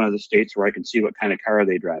and it's in one of the states where I can see what kind of car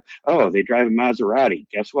they drive? Oh, they drive a Maserati.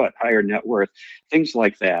 Guess what? Higher net worth. Things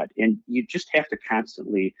like that. And you just have to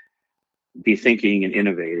constantly be thinking and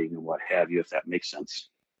innovating and what have you, if that makes sense.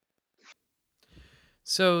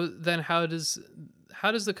 So then how does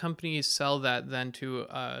the company sell that then to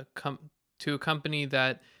a company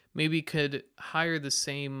that maybe could hire the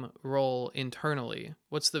same role internally?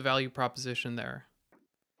 What's the value proposition there?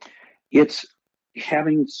 It's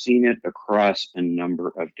having seen it across a number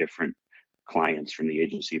of different clients from the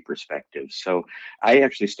agency perspective. So I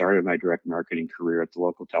actually started my direct marketing career at the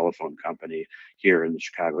local telephone company here in the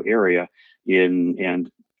Chicago area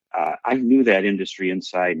and I knew that industry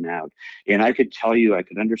inside and out. And I could tell you, I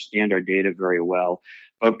could understand our data very well.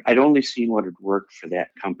 but I'd only seen what had worked for that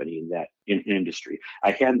company in that industry.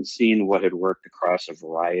 I hadn't seen what had worked across a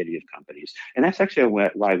variety of companies, and that's actually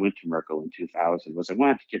why I went to Merkle in 2000. Was I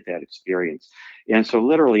wanted to get that experience, and so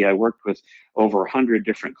literally I worked with over 100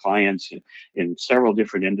 different clients in several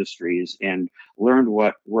different industries and learned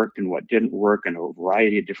what worked and what didn't work in a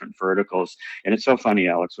variety of different verticals. And it's so funny,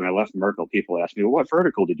 Alex, when I left Merkle, people asked me, well, what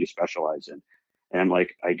vertical did you specialize in? And I'm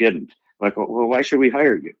like, I didn't. Like, well, why should we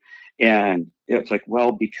hire you? And it's like,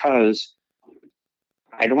 well, because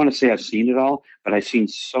I don't want to say I've seen it all, but I've seen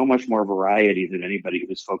so much more variety than anybody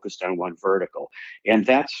who's focused on one vertical. And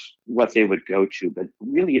that's what they would go to. But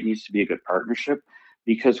really, it needs to be a good partnership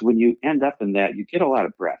because when you end up in that, you get a lot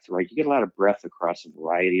of breadth, right? You get a lot of breadth across a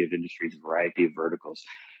variety of industries, a variety of verticals.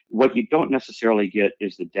 What you don't necessarily get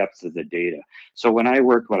is the depth of the data. So when I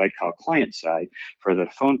worked what I call client side for the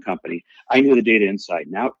phone company, I knew the data inside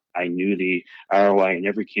and out. I knew the ROI in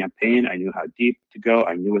every campaign. I knew how deep to go.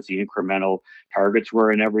 I knew what the incremental targets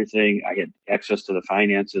were and everything. I had access to the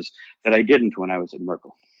finances that I didn't when I was at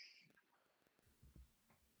Merkle.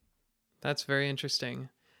 That's very interesting.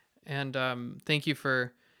 And thank you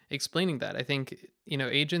for explaining that. I think,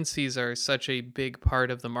 agencies are such a big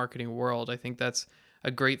part of the marketing world. I think that's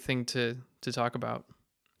a great thing to talk about.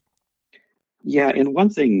 Yeah, and one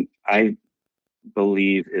thing I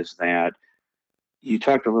believe is that you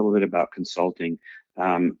talked a little bit about consulting,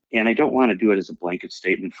 and I don't want to do it as a blanket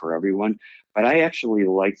statement for everyone, but I actually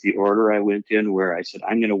like the order I went in where I said,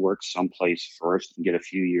 I'm going to work someplace first and get a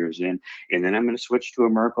few years in, and then I'm going to switch to a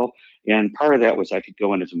Merkle. And part of that was I could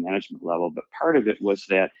go in as a management level, but part of it was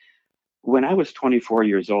that when I was 24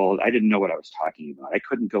 years old, I didn't know what I was talking about. I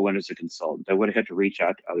couldn't go in as a consultant. I would have had to reach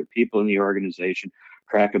out to other people in the organization,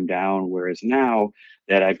 track them down. Whereas now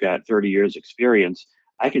that I've got 30 years experience,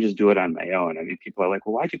 I can just do it on my own. I mean, people are like,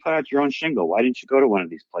 well, why'd you put out your own shingle? Why didn't you go to one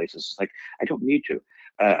of these places? It's like, I don't need to.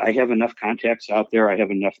 I have enough contacts out there. I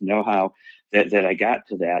have enough know-how that I got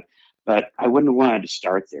to that. But I wouldn't have wanted to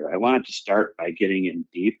start there. I wanted to start by getting in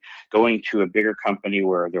deep, going to a bigger company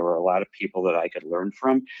where there were a lot of people that I could learn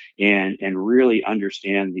from and really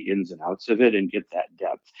understand the ins and outs of it and get that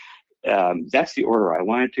depth. That's the order I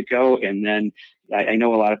wanted to go. And then I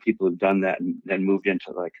know a lot of people have done that and then moved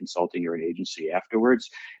into like consulting or an agency afterwards.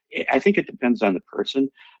 I think it depends on the person,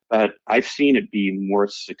 but I've seen it be more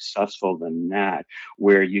successful than that,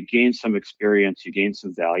 where you gain some experience, you gain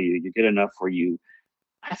some value, you get enough where you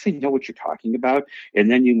actually know what you're talking about,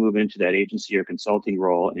 and then you move into that agency or consulting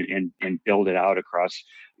role and build it out across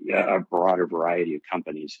a broader variety of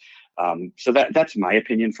companies. So that's my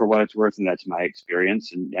opinion for what it's worth, and that's my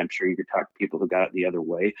experience. And I'm sure you could talk to people who got it the other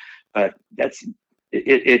way, but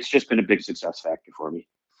it's just been a big success factor for me.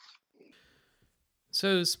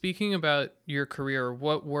 So, speaking about your career,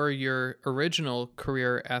 what were your original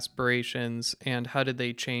career aspirations and how did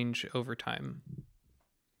they change over time?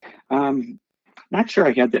 Um, Not sure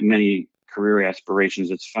I had that many career aspirations.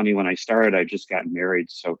 It's funny, when I started, I just got married,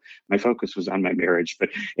 so my focus was on my marriage. But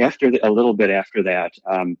a little bit after that,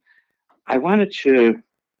 I wanted to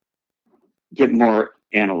get more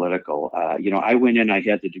analytical. I went in, I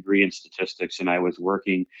had the degree in statistics, and I was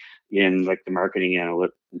working in like the marketing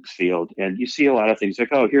analytics field. And you see a lot of things like,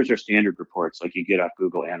 oh, here's our standard reports, like you get off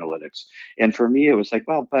Google Analytics. And for me, it was like,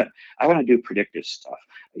 well, but I want to do predictive stuff.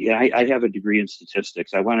 Yeah, I have a degree in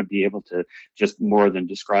statistics. I want to be able to just more than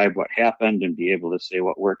describe what happened and be able to say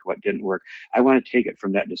what worked, what didn't work. I want to take it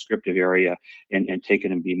from that descriptive area and take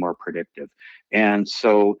it and be more predictive. And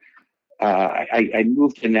so I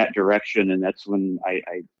moved in that direction, and that's when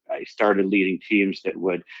I started leading teams that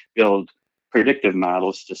would build predictive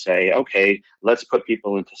models to say, okay, let's put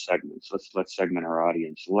people into segments. Let's segment our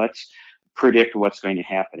audience. Let's predict what's going to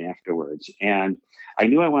happen afterwards. And I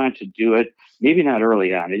knew I wanted to do it. Maybe not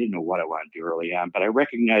early on. I didn't know what I wanted to do early on, but I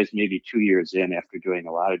recognized maybe 2 years in, after doing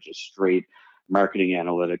a lot of just straight marketing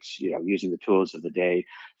analytics, using the tools of the day,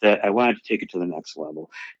 that I wanted to take it to the next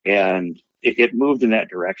level. And it moved in that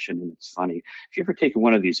direction. And it's funny, if you ever taken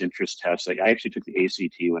one of these interest tests, like I actually took the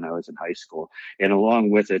ACT when I was in high school, and along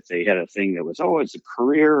with it, they had a thing that was, oh, it's a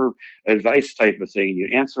career advice type of thing. You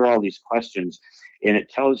answer all these questions, and it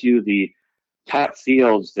tells you the top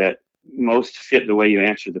fields that most fit the way you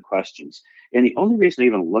answer the questions. And the only reason I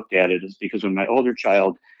even looked at it is because when my older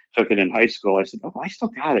child took it in high school, I said, oh, I still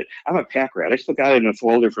got it. I'm a pack rat. I still got it in a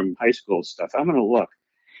folder from high school stuff. I'm going to look.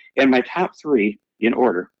 And my top three in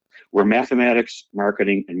order were mathematics,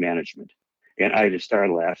 marketing, and management. And I just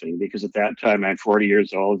started laughing because at that time I'm 40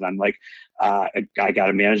 years old. I'm like, I got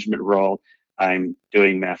a management role. I'm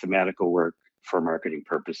doing mathematical work for marketing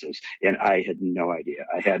purposes. And I had no idea.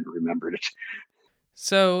 I hadn't remembered it.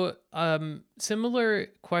 So, similar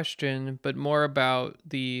question, but more about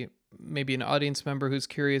the maybe an audience member who's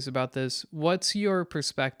curious about this. What's your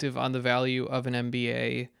perspective on the value of an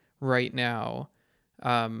MBA right now?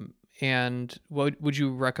 And what would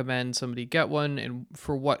you recommend somebody get one, and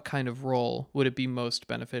for what kind of role would it be most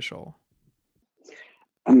beneficial?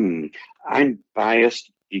 Hmm, I'm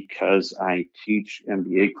biased because I teach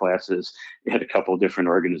MBA classes at a couple different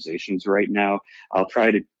organizations right now. I'll try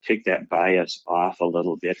to take that bias off a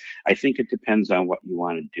little bit. I think it depends on what you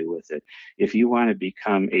want to do with it. If you want to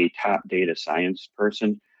become a top data science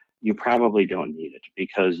person, you probably don't need it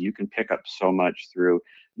because you can pick up so much through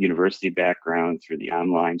university background, through the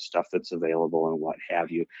online stuff that's available, and what have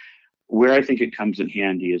you. Where I think it comes in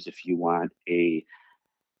handy is if you want to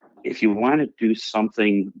do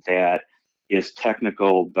something that is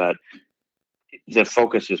technical, but the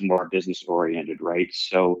focus is more business oriented, right?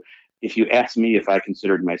 So if you ask me if I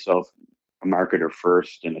considered myself a marketer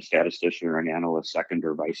first and a statistician or an analyst second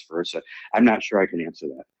or vice versa, I'm not sure I can answer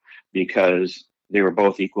that because they were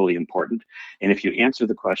both equally important. And if you answer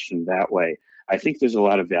the question that way, I think there's a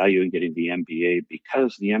lot of value in getting the MBA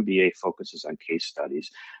because the MBA focuses on case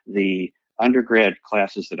studies. The undergrad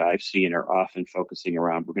classes that I've seen are often focusing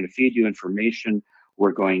around we're going to feed you information,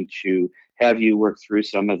 we're going to have you work through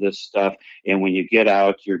some of this stuff, and when you get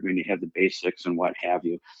out, you're going to have the basics and what have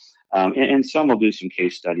you. And some will do some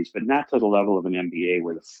case studies, but not to the level of an MBA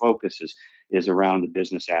where the focus is around the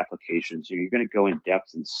business applications. You're going to go in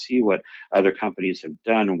depth and see what other companies have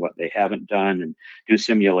done and what they haven't done, and do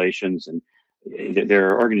simulations. And there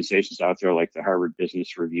are organizations out there like the Harvard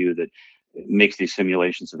Business Review that makes these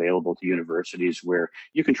simulations available to universities where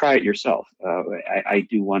you can try it yourself. I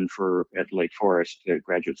do one for at Lake Forest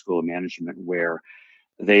Graduate School of Management where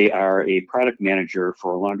they are a product manager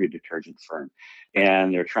for a laundry detergent firm,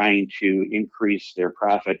 and they're trying to increase their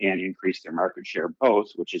profit and increase their market share both,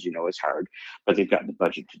 which, as you know, is hard, but they've got the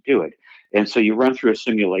budget to do it. And so you run through a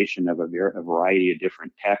simulation of a variety of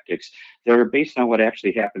different tactics that are based on what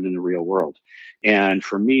actually happened in the real world. And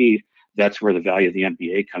for me, that's where the value of the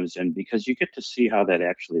MBA comes in because you get to see how that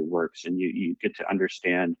actually works and you get to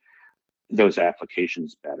understand those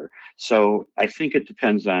applications better. So I think it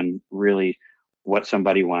depends on really what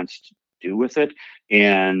somebody wants to do with it,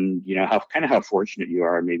 and how kind of how fortunate you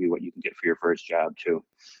are, maybe what you can get for your first job too.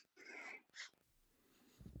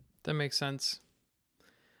 That makes sense.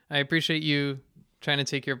 I appreciate you trying to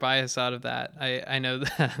take your bias out of that. I know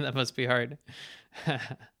that that must be hard.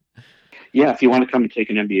 Yeah, if you want to come and take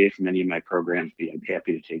an MBA from any of my programs, I'd be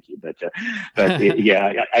happy to take you.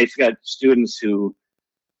 Yeah, I've got students who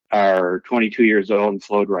are 22 years old and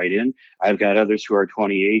flowed right in. I've got others who are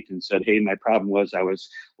 28 and said, "Hey, my problem was I was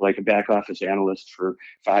like a back office analyst for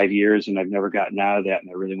 5 years and I've never gotten out of that, and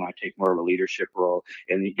I really want to take more of a leadership role.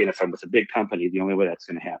 And again, if I'm with a big company, the only way that's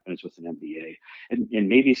going to happen is with an MBA." And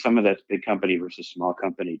maybe some of that's big company versus small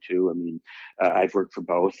company too. I mean, I've worked for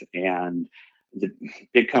both, and the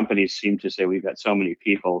big companies seem to say we've got so many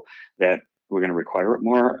people that we're going to require it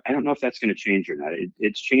more. I don't know if that's going to change or not.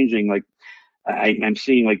 It's changing. Like I'm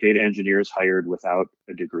seeing like data engineers hired without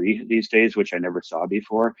a degree these days, which I never saw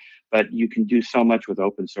before. But you can do so much with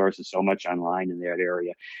open source and so much online in that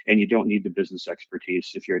area. And you don't need the business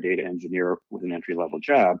expertise if you're a data engineer with an entry level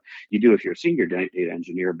job. You do if you're a senior data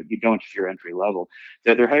engineer, but you don't if you're entry level.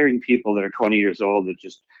 That they're hiring people that are 20 years old that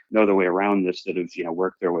just know their way around this, that have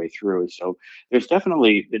worked their way through. So there's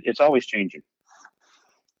definitely it's always changing.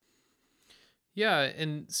 Yeah,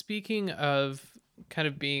 and speaking of kind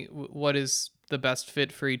of being what is the best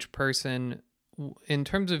fit for each person, in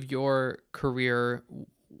terms of your career,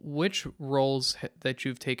 which roles that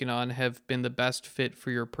you've taken on have been the best fit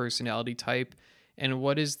for your personality type, and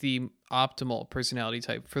what is the optimal personality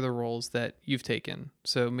type for the roles that you've taken?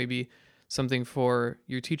 So maybe something for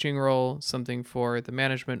your teaching role, something for the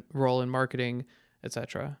management role in marketing,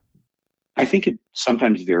 etc. I think it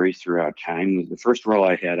sometimes varies throughout time. The first role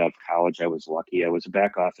I had out of college, I was lucky. I was a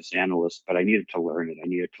back office analyst, but I needed to learn it. I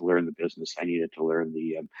needed to learn the business. I needed to learn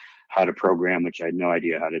the how to program, which I had no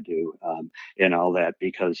idea how to do, and all that,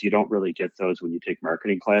 because you don't really get those when you take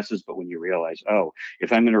marketing classes. But when you realize, oh,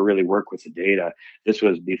 if I'm going to really work with the data, this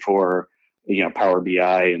was before Power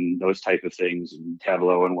BI and those type of things and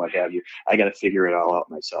Tableau and what have you. I got to figure it all out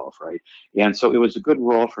myself, right? And so it was a good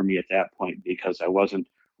role for me at that point because I wasn't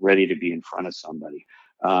ready to be in front of somebody.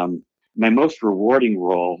 My most rewarding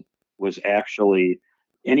role was actually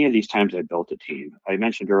any of these times I built a team. I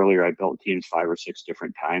mentioned earlier I built teams 5 or 6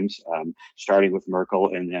 different times, starting with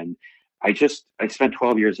Merkle, and then I spent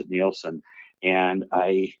 12 years at Nielsen, and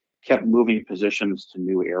I kept moving positions to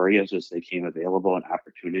new areas as they came available and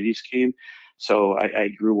opportunities came. So I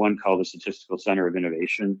grew one called the Statistical Center of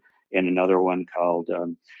Innovation and another one called,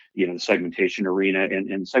 the Segmentation Arena.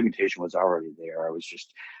 And segmentation was already there. I was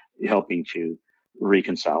just helping to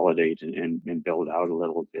reconsolidate and build out a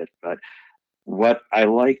little bit. But what I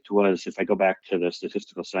liked was, if I go back to the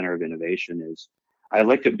Statistical Center of Innovation, is I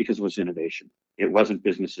liked it because it was innovation. It wasn't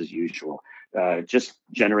business as usual. Just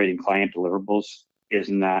generating client deliverables is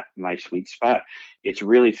not my sweet spot. It's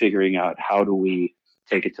really figuring out, how do we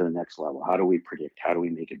take it to the next level? How do we predict? How do we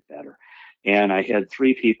make it better? And I had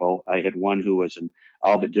three people. I had one who was an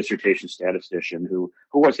all but dissertation statistician who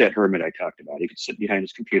was that hermit I talked about. He could sit behind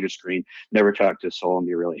his computer screen, never talk to a soul, and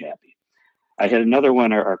be really happy. I had another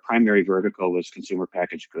one. Our primary vertical was consumer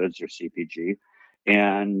packaged goods, or CPG,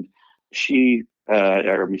 and he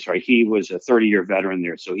was a 30-year veteran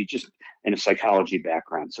there. So he just, in a psychology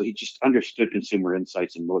background, so he just understood consumer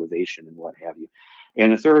insights and motivation and what have you.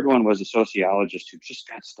 And the third one was a sociologist who just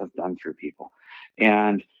got stuff done through people.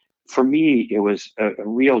 And for me, it was a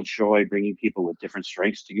real joy bringing people with different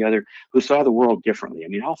strengths together who saw the world differently. I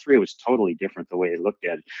mean, all three was totally different the way they looked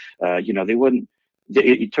at it. They wouldn't.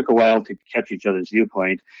 It took a while to catch each other's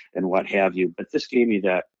viewpoint and what have you, but this gave me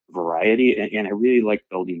that variety, and I really like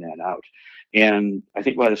building that out. And I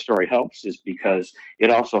think why the story helps is because it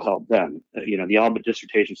also helped them. The Albert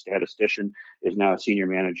dissertation statistician is now a senior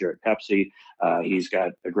manager at Pepsi. He's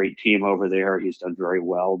got a great team over there. He's done very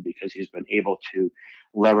well because he's been able to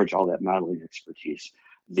leverage all that modeling expertise.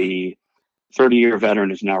 The 30-year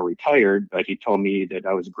veteran is now retired, but he told me that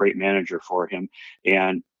I was a great manager for him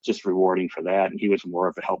and just rewarding for that. And he was more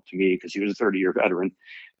of a help to me because he was a 30-year veteran.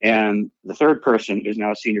 And the third person is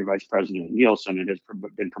now senior vice president at Nielsen and has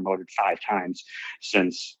been promoted 5 times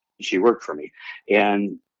since she worked for me.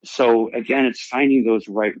 And so again, it's finding those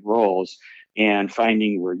right roles and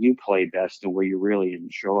finding where you play best and where you really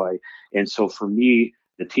enjoy. And so for me,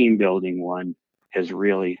 the team building one has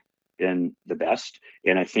really been the best.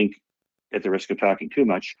 And I think, at the risk of talking too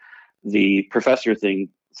much, the professor thing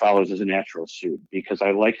follows as a natural suit because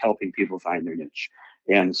I like helping people find their niche.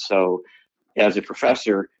 And so as a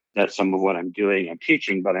professor, that's some of what I'm doing. I'm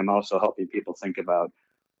teaching, but I'm also helping people think about,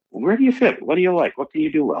 where do you fit? What do you like? What can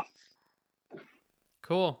you do well?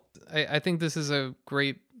 Cool. I think this is a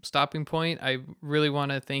great stopping point. I really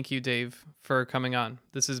want to thank you, Dave, for coming on.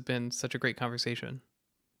 This has been such a great conversation.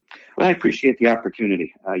 Well, I appreciate the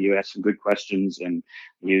opportunity. You asked some good questions, and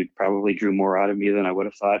you probably drew more out of me than I would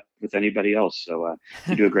have thought with anybody else. So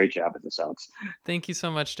you do a great job at this, Alex. Thank you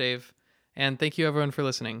so much, Dave. And thank you, everyone, for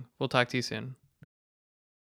listening. We'll talk to you soon.